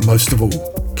 But most of all,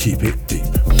 keep it deep.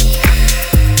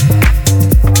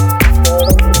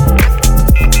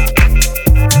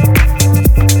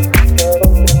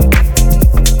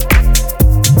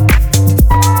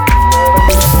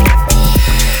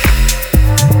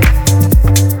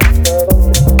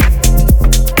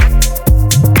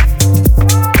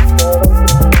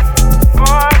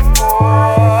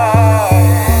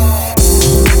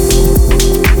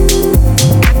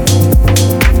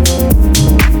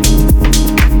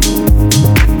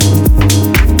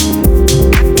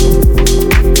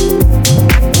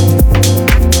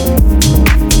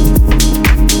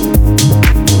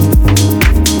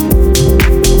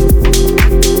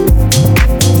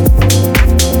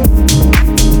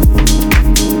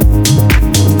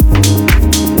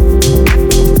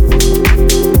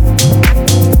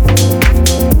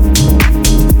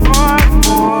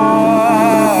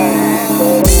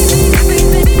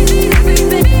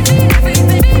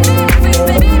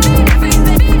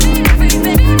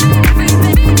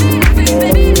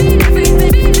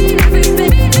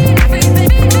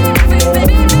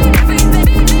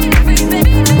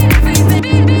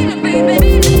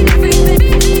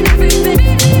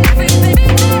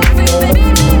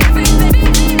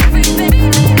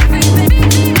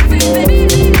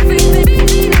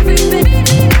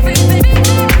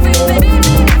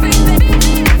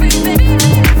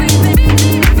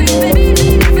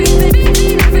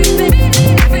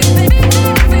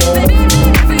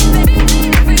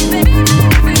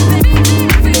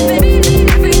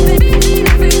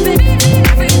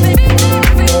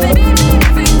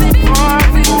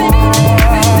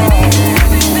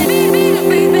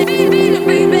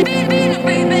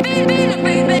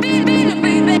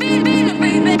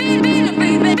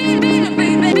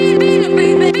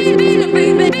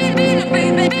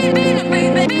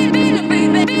 Remix.